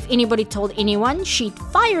crew that if anybody told anyone, she'd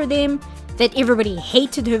fire them, that everybody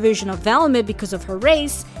hated her version of Velma because of her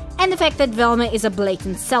race, and the fact that Velma is a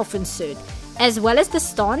blatant self-insert, as well as the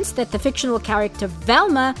stance that the fictional character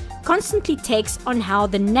Velma constantly takes on how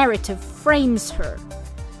the narrative frames her.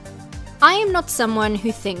 I am not someone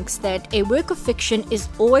who thinks that a work of fiction is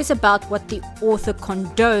always about what the author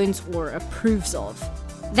condones or approves of.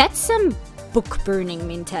 That's some book-burning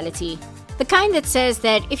mentality. The kind that says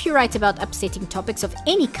that if you write about upsetting topics of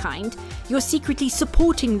any kind, you're secretly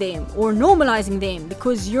supporting them or normalizing them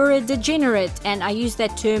because you're a degenerate, and I use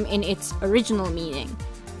that term in its original meaning.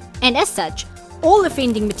 And as such, all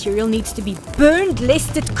offending material needs to be burned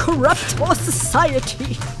lest it corrupt our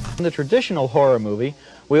society. In the traditional horror movie,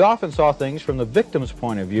 we often saw things from the victim's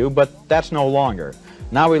point of view, but that's no longer.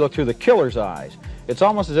 Now we look through the killer's eyes. It's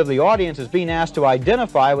almost as if the audience is being asked to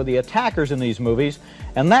identify with the attackers in these movies,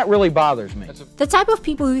 and that really bothers me. The type of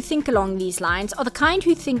people who think along these lines are the kind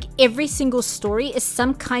who think every single story is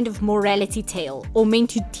some kind of morality tale, or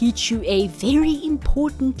meant to teach you a very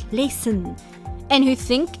important lesson, and who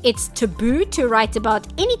think it's taboo to write about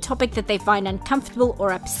any topic that they find uncomfortable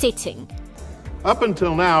or upsetting. Up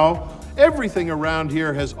until now, everything around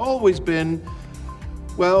here has always been,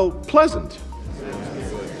 well, pleasant.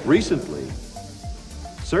 Recently,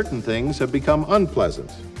 certain things have become unpleasant.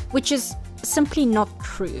 Which is simply not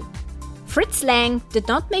true. Fritz Lang did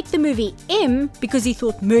not make the movie M because he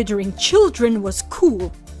thought murdering children was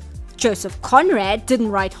cool. Joseph Conrad didn't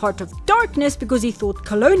write Heart of Darkness because he thought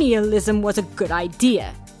colonialism was a good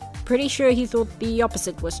idea. Pretty sure he thought the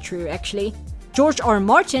opposite was true, actually. George R.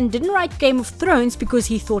 Martin didn't write Game of Thrones because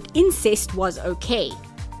he thought incest was okay.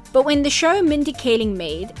 But when the show Mindy Kaling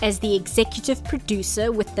made as the executive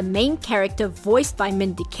producer with the main character voiced by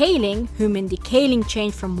Mindy Kaling, who Mindy Kaling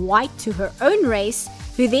changed from white to her own race,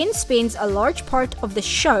 who then spends a large part of the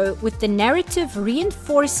show with the narrative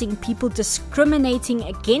reinforcing people discriminating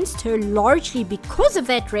against her largely because of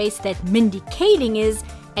that race that Mindy Kaling is,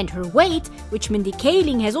 and her weight, which Mindy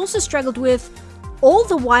Kaling has also struggled with, all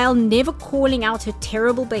the while never calling out her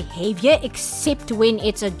terrible behavior except when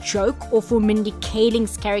it's a joke or for Mindy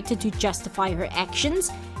Kaling's character to justify her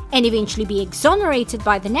actions and eventually be exonerated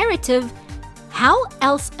by the narrative, how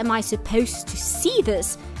else am I supposed to see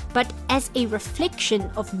this but as a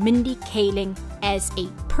reflection of Mindy Kaling as a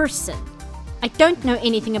person? I don't know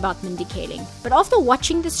anything about Mindy Kaling, but after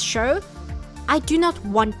watching this show, I do not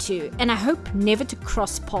want to, and I hope never to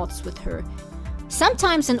cross paths with her.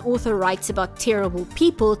 Sometimes an author writes about terrible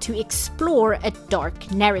people to explore a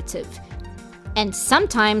dark narrative. And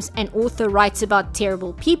sometimes an author writes about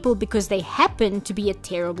terrible people because they happen to be a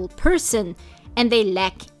terrible person and they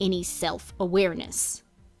lack any self-awareness.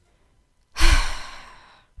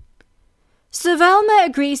 So Velma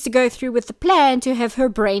agrees to go through with the plan to have her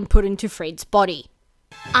brain put into Fred's body.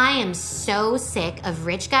 I am so sick of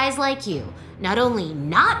rich guys like you, not only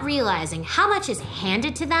not realizing how much is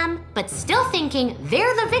handed to them, but still thinking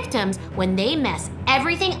they're the victims when they mess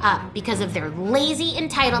everything up because of their lazy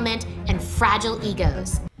entitlement and fragile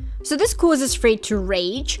egos. So this causes Fred to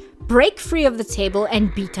rage, break free of the table,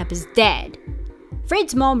 and beat up his dad.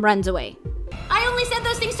 Fred's mom runs away. I only said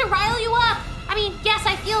those things to rile you up. I mean, yes,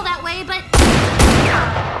 I feel that way, but...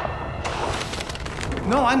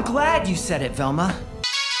 No, I'm glad you said it, Velma.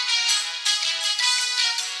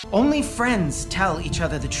 Only friends tell each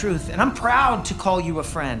other the truth, and I'm proud to call you a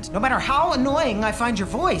friend, no matter how annoying I find your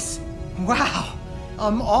voice. Wow,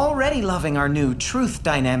 I'm already loving our new truth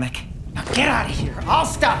dynamic. Now get out of here, I'll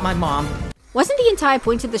stop my mom. Wasn't the entire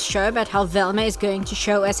point of the show about how Velma is going to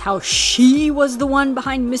show us how she was the one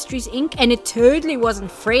behind Mysteries Inc. and it totally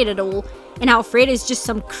wasn't Fred at all, and how Fred is just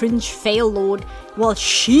some cringe fail lord while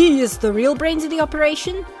she is the real brains of the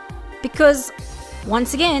operation? Because,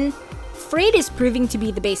 once again, Fred is proving to be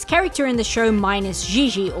the best character in the show minus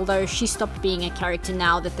Gigi, although she stopped being a character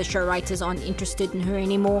now that the show writers aren't interested in her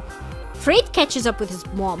anymore. Fred catches up with his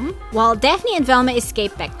mom, while Daphne and Velma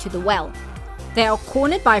escape back to the well. They are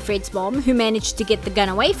cornered by Fred's mom, who managed to get the gun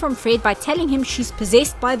away from Fred by telling him she's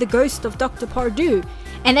possessed by the ghost of Dr. Pardue,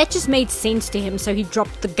 and that just made sense to him, so he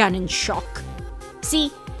dropped the gun in shock.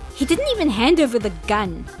 See, he didn't even hand over the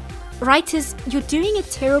gun. Writers, you're doing a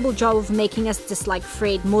terrible job of making us dislike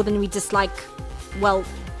Fred more than we dislike, well,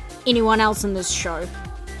 anyone else in this show.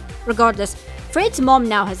 Regardless, Fred's mom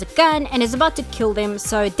now has a gun and is about to kill them,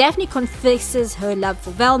 so Daphne confesses her love for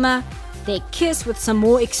Velma. They kiss with some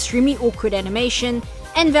more extremely awkward animation,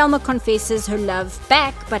 and Velma confesses her love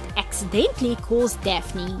back but accidentally calls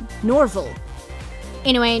Daphne Norval.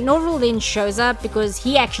 Anyway, Norval then shows up because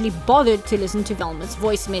he actually bothered to listen to Velma's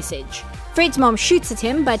voice message. Fred's mom shoots at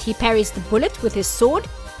him, but he parries the bullet with his sword.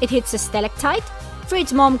 It hits a stalactite.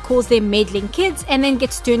 Fred's mom calls them meddling kids and then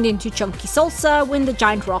gets turned into chunky salsa when the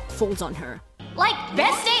giant rock falls on her. Like,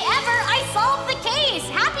 best day ever! I solved the case!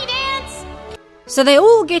 Happy dance! So they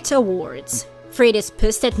all get awards. Fred is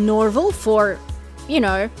pissed at Norval for,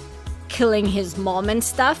 killing his mom and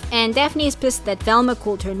stuff, and Daphne is pissed that Velma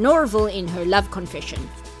called her Norval in her love confession.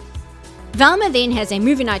 Velma then has a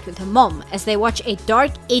movie night with her mom as they watch a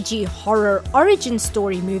dark, edgy horror origin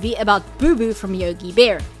story movie about Boo Boo from Yogi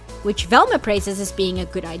Bear, which Velma praises as being a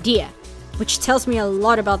good idea, which tells me a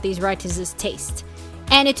lot about these writers' taste.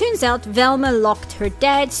 And it turns out Velma locked her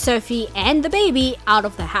dad, Sophie, and the baby out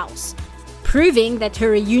of the house, proving that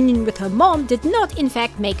her reunion with her mom did not in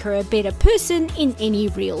fact make her a better person in any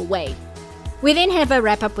real way. We then have a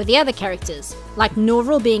wrap up with the other characters, like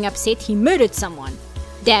Norval being upset he murdered someone,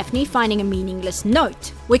 Daphne finding a meaningless note,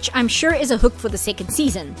 which I'm sure is a hook for the second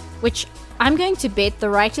season, which I'm going to bet the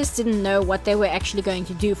writers didn't know what they were actually going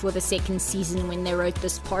to do for the second season when they wrote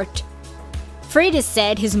this part. Fred is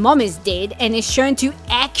sad his mom is dead and is shown to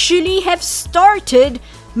actually have started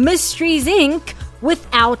Mysteries Inc.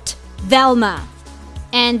 without Velma.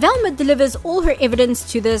 And Velma delivers all her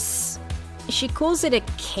evidence to this, she calls it a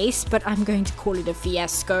case, but I'm going to call it a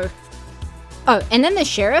fiasco. Oh, and then the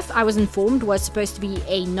sheriff, I was informed, was supposed to be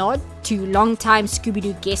a nod to longtime Scooby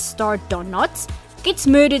Doo guest star Don Knotts, gets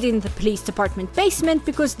murdered in the police department basement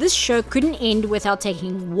because this show couldn't end without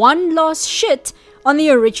taking one last shit on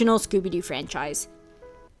the original Scooby Doo franchise.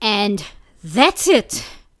 And that's it.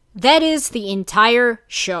 That is the entire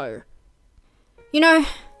show.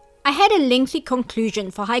 I had a lengthy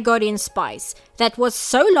conclusion for High Guardian Spies that was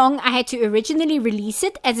so long I had to originally release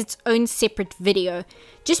it as its own separate video,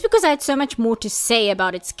 just because I had so much more to say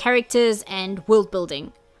about its characters and world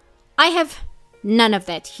building. I have none of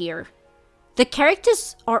that here. The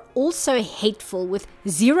characters are also hateful with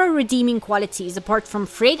zero redeeming qualities apart from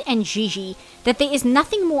Fred and Gigi that there is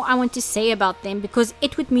nothing more I want to say about them because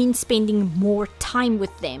it would mean spending more time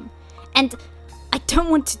with them. And I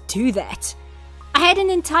don't want to do that. I had an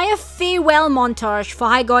entire farewell montage for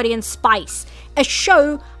High Guardian Spice, a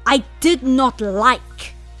show I did not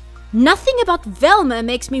like. Nothing about Velma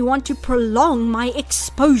makes me want to prolong my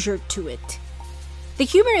exposure to it. The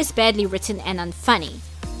humor is badly written and unfunny.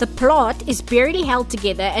 The plot is barely held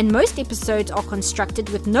together and most episodes are constructed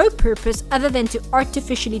with no purpose other than to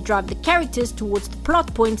artificially drive the characters towards the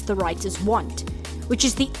plot points the writers want, which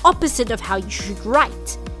is the opposite of how you should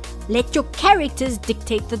write. let your characters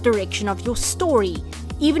dictate the direction of your story,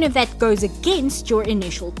 even if that goes against your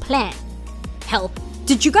initial plan. Help,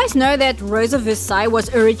 did you guys know that Rosa Versailles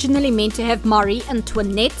was originally meant to have Marie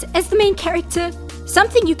Antoinette as the main character?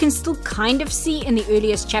 Something you can still kind of see in the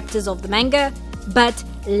earliest chapters of the manga, but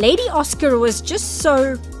Lady Oscar was just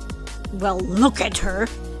so, well, look at her,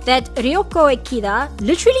 that Ryoko Ikeda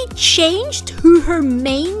literally changed who her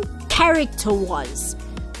main character was,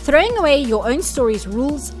 throwing away your own story's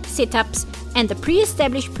rules, setups, and the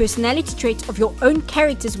pre-established personality traits of your own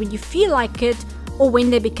characters when you feel like it or when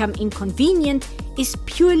they become inconvenient is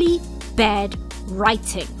purely bad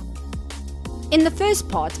writing. In the first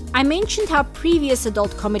part, I mentioned how previous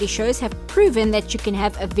adult comedy shows have proven that you can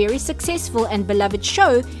have a very successful and beloved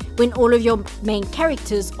show when all of your main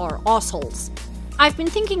characters are assholes. I've been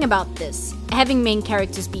thinking about this, having main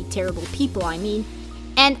characters be terrible people, I mean,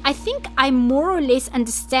 and I think I more or less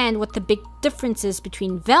understand what the big difference is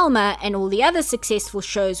between Velma and all the other successful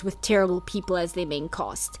shows with terrible people as their main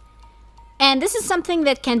cast. And this is something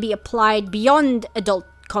that can be applied beyond adult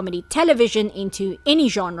comedy television into any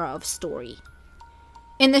genre of story.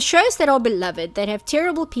 In the shows that are beloved that have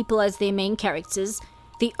terrible people as their main characters,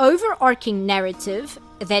 the overarching narrative,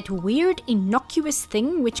 that weird innocuous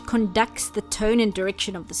thing which conducts the tone and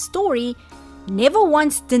direction of the story, never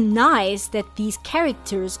once denies that these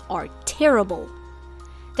characters are terrible.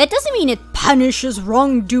 That doesn't mean it punishes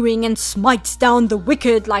wrongdoing and smites down the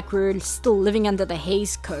wicked like we're still living under the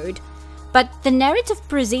Hays Code, but the narrative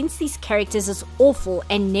presents these characters as awful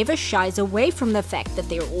and never shies away from the fact that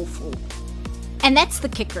they're awful. And that's the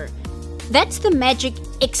kicker. That's the magic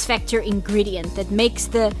X-Factor ingredient that makes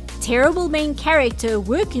the terrible main character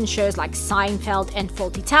work in shows like Seinfeld and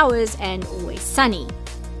Fawlty Towers and Always Sunny.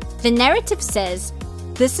 The narrative says,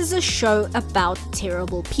 this is a show about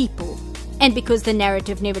terrible people. And because the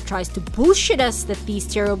narrative never tries to bullshit us that these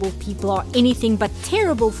terrible people are anything but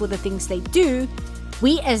terrible for the things they do,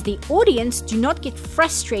 we as the audience do not get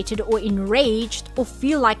frustrated or enraged or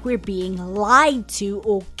feel like we're being lied to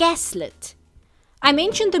or gaslit. I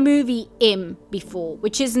mentioned the movie M before,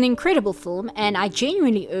 which is an incredible film, and I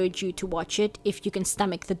genuinely urge you to watch it if you can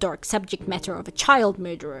stomach the dark subject matter of a child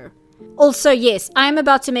murderer. Also, yes, I'm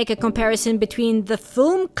about to make a comparison between the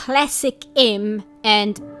film classic M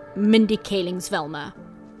and Mindy Kaling's Velma.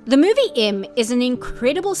 The movie M is an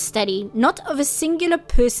incredible study not of a singular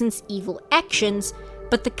person's evil actions,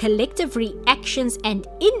 but the collective reactions and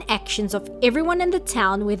inactions of everyone in the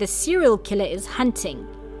town where the serial killer is hunting.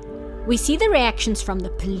 We see the reactions from the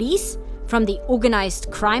police, from the organized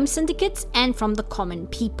crime syndicates, and from the common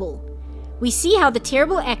people. We see how the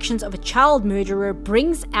terrible actions of a child murderer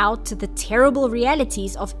brings out the terrible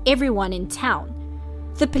realities of everyone in town.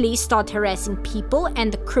 The police start harassing people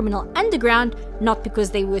and the criminal underground, not because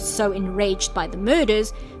they were so enraged by the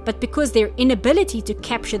murders, but because their inability to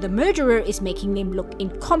capture the murderer is making them look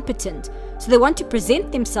incompetent, so they want to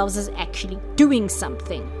present themselves as actually doing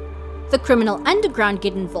something. The criminal underground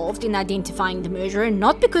get involved in identifying the murderer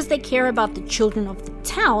not because they care about the children of the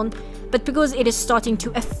town, but because it is starting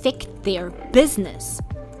to affect their business.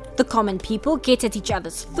 The common people get at each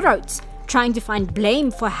other's throats, trying to find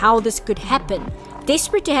blame for how this could happen,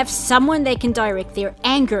 desperate to have someone they can direct their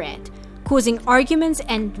anger at, causing arguments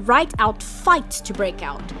and right-out fights to break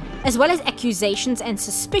out, as well as accusations and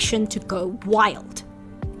suspicion to go wild.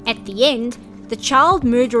 At the end, the child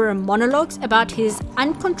murderer monologues about his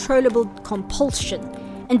uncontrollable compulsion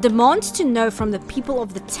and demands to know from the people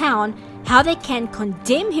of the town how they can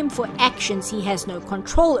condemn him for actions he has no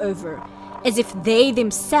control over, as if they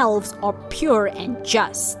themselves are pure and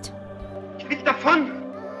just. Ich will davon,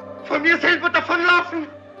 von mir selber davonlaufen,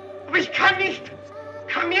 aber ich kann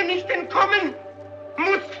mir nicht entkommen,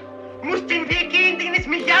 muss den Weg gehen, den es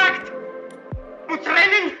mich jagt, muss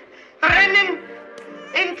rennen,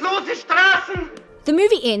 endlose Straßen. The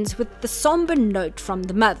movie ends with the somber note from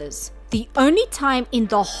the mothers, the only time in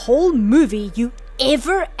the whole movie you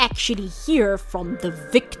ever actually hear from the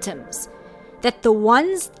victims, that the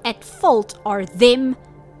ones at fault are them,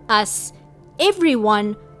 us,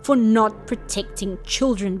 everyone for not protecting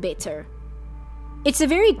children better. It's a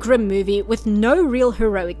very grim movie with no real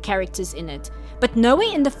heroic characters in it, but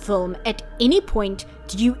nowhere in the film at any point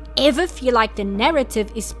do you ever feel like the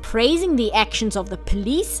narrative is praising the actions of the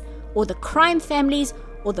police or the crime families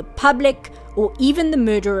or the public or even the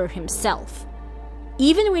murderer himself.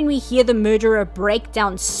 Even when we hear the murderer break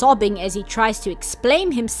down sobbing as he tries to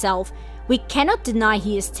explain himself, we cannot deny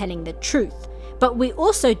he is telling the truth, but we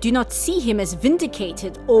also do not see him as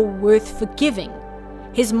vindicated or worth forgiving.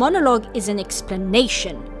 His monologue is an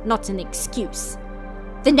explanation, not an excuse.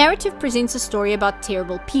 The narrative presents a story about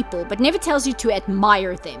terrible people, but never tells you to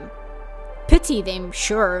admire them. Pity them,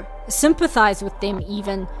 sure. Sympathize with them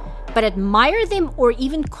even. But admire them or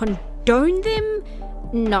even condone them?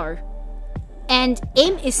 No. And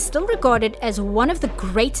M is still regarded as one of the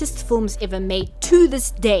greatest films ever made to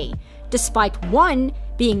this day, despite 1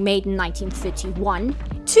 being made in 1931,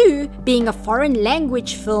 2 being a foreign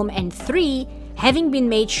language film, and 3 having been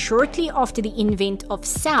made shortly after the invent of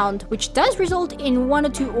sound, which does result in 1 or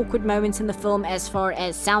 2 awkward moments in the film as far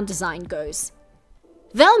as sound design goes.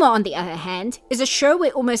 Velma, on the other hand, is a show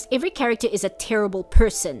where almost every character is a terrible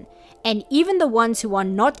person, and even the ones who are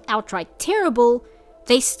not outright terrible,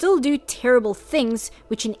 they still do terrible things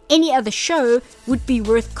which in any other show would be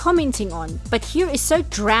worth commenting on, but here is so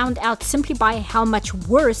drowned out simply by how much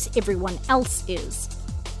worse everyone else is.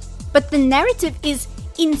 But the narrative is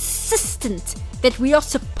insistent that we are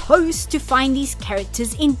supposed to find these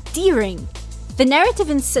characters endearing. The narrative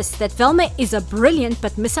insists that Velma is a brilliant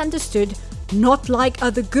but misunderstood, not like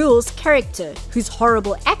other girls character, whose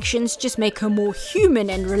horrible actions just make her more human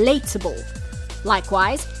and relatable.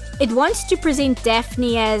 Likewise, it wants to present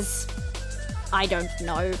Daphne as, I don't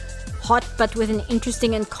know, hot but with an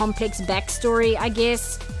interesting and complex backstory, I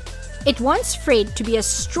guess. It wants Fred to be a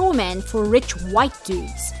straw man for rich white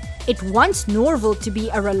dudes. It wants Norval to be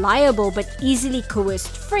a reliable but easily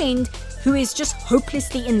coerced friend who is just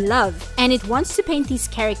hopelessly in love, and it wants to paint these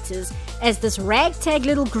characters as this ragtag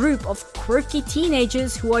little group of quirky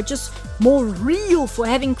teenagers who are just more real for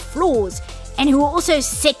having flaws, and who are also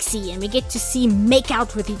sexy and we get to see make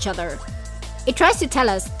out with each other. It tries to tell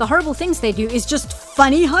us the horrible things they do is just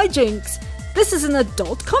funny hijinks. This is an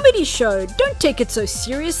adult comedy show, don't take it so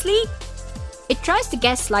seriously. It tries to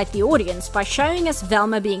gaslight the audience by showing us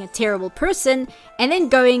Velma being a terrible person and then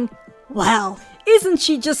going, wow, isn't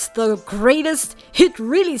she just the greatest? It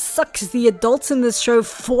really sucks the adults in this show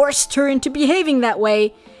forced her into behaving that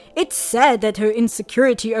way. It's sad that her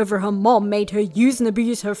insecurity over her mom made her use and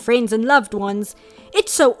abuse her friends and loved ones.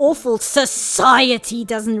 It's so awful society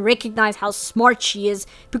doesn't recognize how smart she is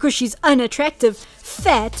because she's unattractive,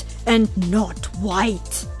 fat, and not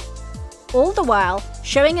white. All the while,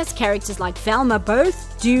 showing us characters like Velma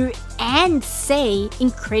both do and say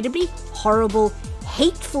incredibly horrible,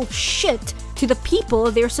 hateful shit to the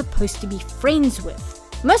people they're supposed to be friends with.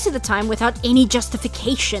 Most of the time without any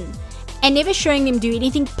justification, and never showing them do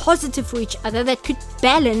anything positive for each other that could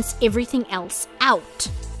balance everything else out.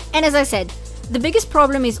 And as I said, the biggest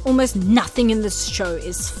problem is almost nothing in this show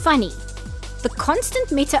is funny. The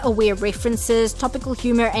constant meta-aware references, topical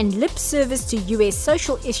humor, and lip service to US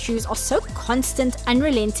social issues are so constant,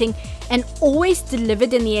 unrelenting, and always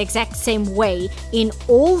delivered in the exact same way in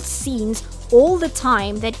all scenes all the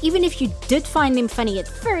time that even if you did find them funny at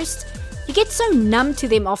first, you get so numb to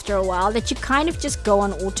them after a while that you kind of just go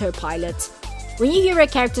on autopilot. When you hear a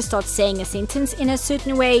character start saying a sentence in a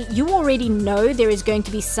certain way, you already know there is going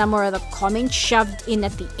to be some or other comment shoved in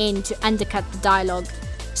at the end to undercut the dialogue.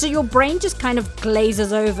 So your brain just kind of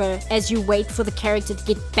glazes over as you wait for the character to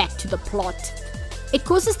get back to the plot. It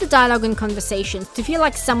causes the dialogue and conversations to feel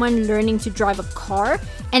like someone learning to drive a car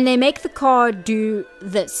and they make the car do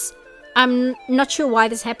this. I'm not sure why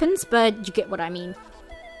this happens, but you get what I mean.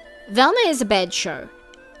 Velma is a bad show,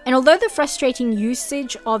 and although the frustrating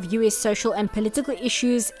usage of US social and political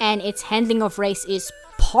issues and its handling of race is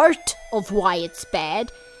part of why it's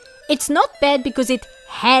bad, it's not bad because it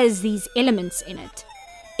has these elements in it.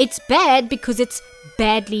 It's bad because it's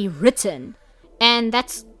badly written, and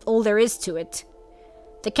that's all there is to it.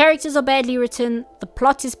 The characters are badly written, the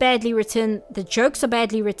plot is badly written, the jokes are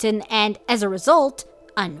badly written, and as a result,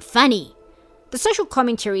 unfunny. The social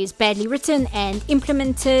commentary is badly written and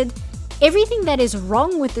implemented. Everything that is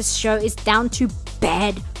wrong with this show is down to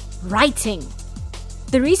bad writing.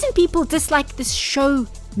 The reason people dislike this show,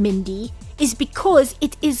 Mindy, is because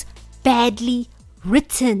it is badly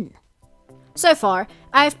written. So far,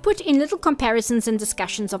 I have put in little comparisons and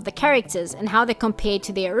discussions of the characters and how they compare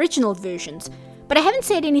to their original versions, but I haven't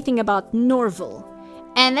said anything about Norval.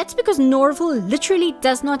 And that's because Norval literally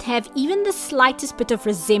does not have even the slightest bit of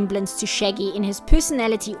resemblance to Shaggy in his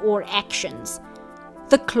personality or actions.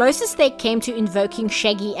 The closest they came to invoking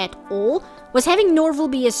Shaggy at all was having Norval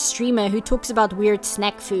be a streamer who talks about weird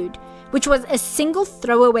snack food, which was a single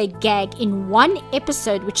throwaway gag in one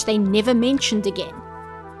episode which they never mentioned again.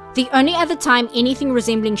 The only other time anything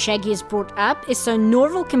resembling Shaggy is brought up is so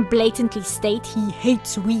Norval can blatantly state he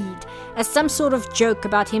hates weed, as some sort of joke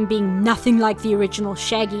about him being nothing like the original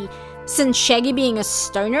Shaggy, since Shaggy being a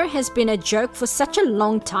stoner has been a joke for such a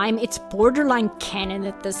long time it's borderline canon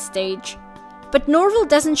at this stage. But Norval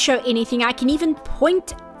doesn't show anything I can even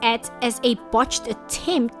point at as a botched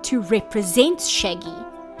attempt to represent Shaggy.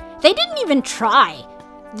 They didn't even try.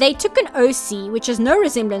 They took an OC, which has no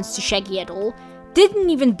resemblance to Shaggy at all, didn't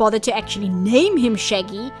even bother to actually name him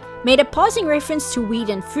Shaggy, made a passing reference to weed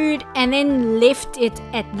and food, and then left it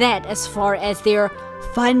at that as far as their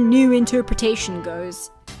fun new interpretation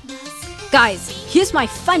goes. Guys, here's my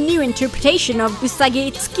fun new interpretation of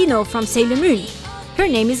Usagi Tsukino from Sailor Moon. Her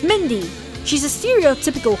name is Mindy. She's a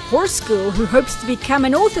stereotypical horse girl who hopes to become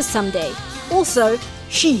an author someday. Also,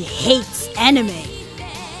 she hates anime.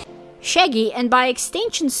 Shaggy and by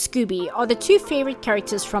extension Scooby are the two favorite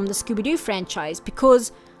characters from the Scooby Doo franchise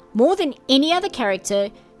because, more than any other character,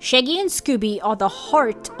 Shaggy and Scooby are the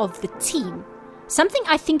heart of the team. Something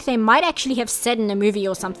I think they might actually have said in a movie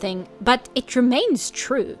or something, but it remains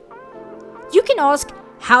true. You can ask,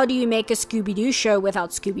 how do you make a Scooby Doo show without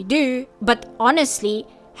Scooby Doo? But honestly,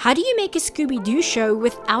 how do you make a Scooby Doo show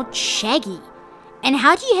without Shaggy? And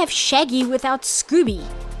how do you have Shaggy without Scooby?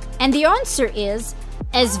 And the answer is,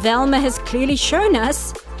 as Velma has clearly shown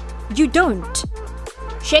us, you don't.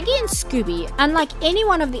 Shaggy and Scooby, unlike any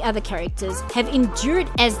one of the other characters, have endured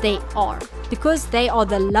as they are, because they are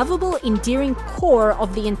the lovable, endearing core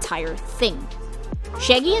of the entire thing.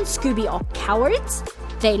 Shaggy and Scooby are cowards,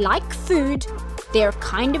 they like food, they're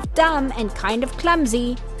kind of dumb and kind of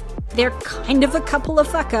clumsy, they're kind of a couple of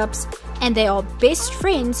fuck-ups, and they are best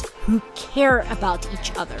friends who care about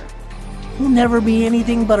each other. We'll never be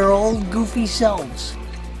anything but our old goofy selves.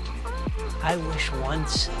 I wish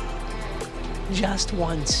once, just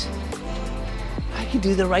once, I could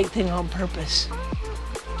do the right thing on purpose.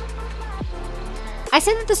 I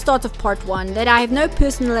said at the start of part 1 that I have no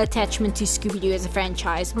personal attachment to Scooby Doo as a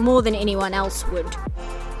franchise, more than anyone else would.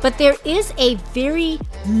 But there is a very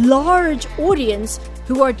large audience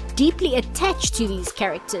who are deeply attached to these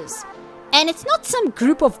characters. And it's not some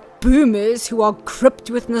group of boomers who are gripped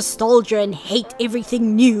with nostalgia and hate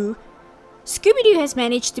everything new. Scooby Doo has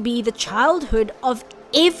managed to be the childhood of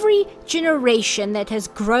every generation that has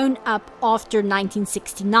grown up after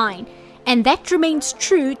 1969, and that remains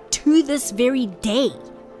true to this very day.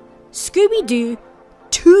 Scooby Doo,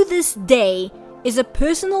 to this day, is a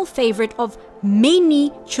personal favorite of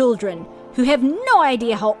many children who have no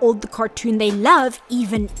idea how old the cartoon they love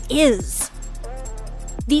even is.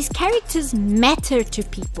 These characters matter to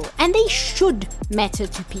people, and they should matter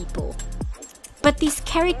to people. But these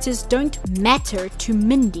characters don't matter to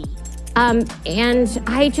Mindy. And first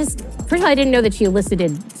of all, I didn't know that she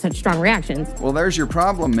elicited such strong reactions. Well, there's your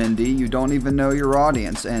problem, Mindy. You don't even know your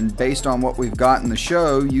audience, and based on what we've got in the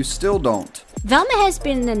show, you still don't. Velma has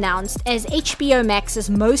been announced as HBO Max's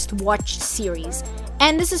most watched series,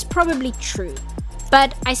 and this is probably true,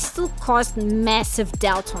 but I still cast massive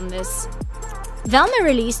doubt on this. Velma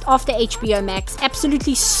released after HBO Max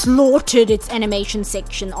absolutely slaughtered its animation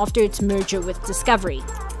section after its merger with Discovery.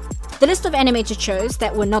 The list of animated shows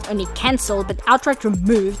that were not only cancelled but outright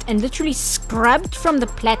removed and literally scrubbed from the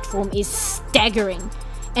platform is staggering,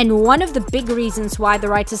 and one of the big reasons why the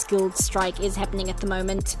Writers Guild strike is happening at the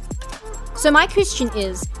moment. So my question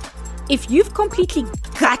is, if you've completely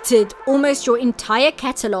gutted almost your entire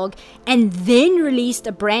catalogue and then released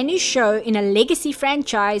a brand new show in a legacy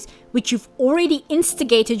franchise which you've already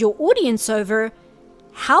instigated your audience over,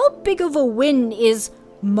 how big of a win is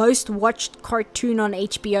most watched cartoon on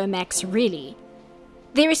HBO Max really?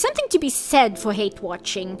 There is something to be said for hate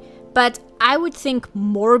watching, but I would think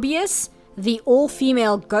Morbius, the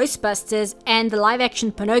all-female Ghostbusters, and the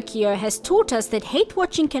live-action Pinocchio has taught us that hate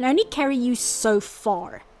watching can only carry you so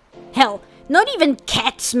far. Hell, not even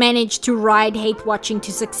Cats managed to ride hate watching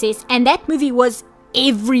to success, and that movie was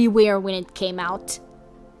everywhere when it came out.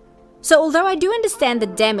 So although I do understand the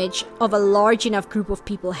damage of a large enough group of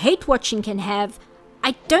people hate watching can have,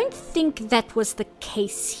 I don't think that was the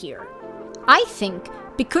case here. I think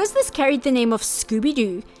because this carried the name of Scooby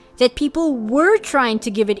Doo, that people were trying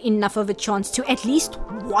to give it enough of a chance to at least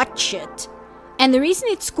watch it. And the reason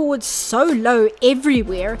it scored so low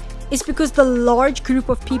everywhere is because the large group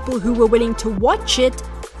of people who were willing to watch it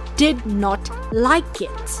did not like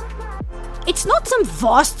it. It's not some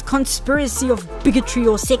vast conspiracy of bigotry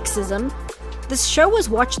or sexism. This show was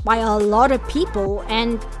watched by a lot of people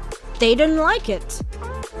and they didn't like it.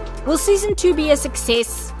 Will season 2 be a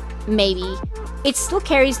success? Maybe. It still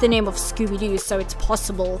carries the name of Scooby Doo, so it's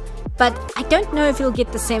possible, but I don't know if it'll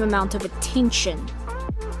get the same amount of attention.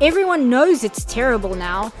 Everyone knows it's terrible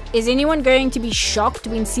now. Is anyone going to be shocked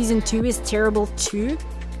when season 2 is terrible too?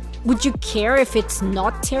 Would you care if it's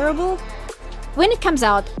not terrible? When it comes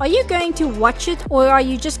out, are you going to watch it, or are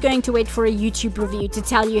you just going to wait for a YouTube review to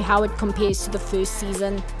tell you how it compares to the first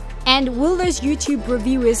season? And will those YouTube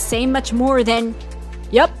reviewers say much more than,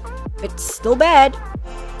 "Yep, it's still bad"?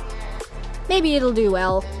 Maybe it'll do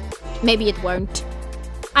well, maybe it won't.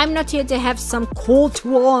 I'm not here to have some call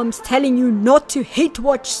to arms telling you not to hate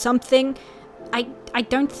watch something. I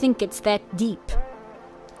don't think it's that deep.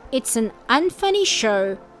 It's an unfunny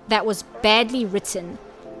show that was badly written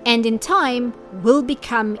and in time will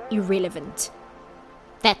become irrelevant.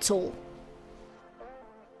 That's all.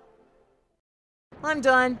 I'm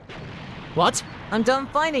done. What? I'm done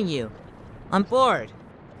finding you. I'm bored.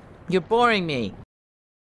 You're boring me.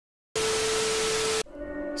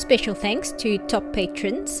 Special thanks to top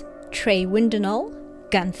patrons Trey Windenall,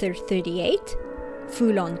 Gunther38,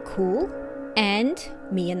 Fool on Cool, and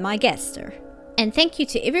me and my guester. And thank you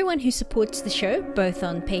to everyone who supports the show, both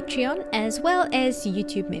on Patreon as well as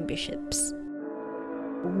YouTube memberships.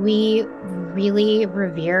 We really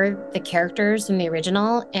revere the characters in the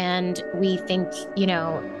original, and we think, you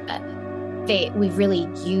know, we've really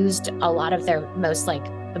used a lot of their most, like,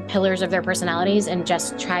 the pillars of their personalities and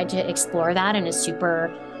just tried to explore that in a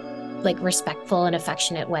super, like, respectful and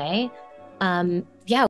affectionate way. Yeah.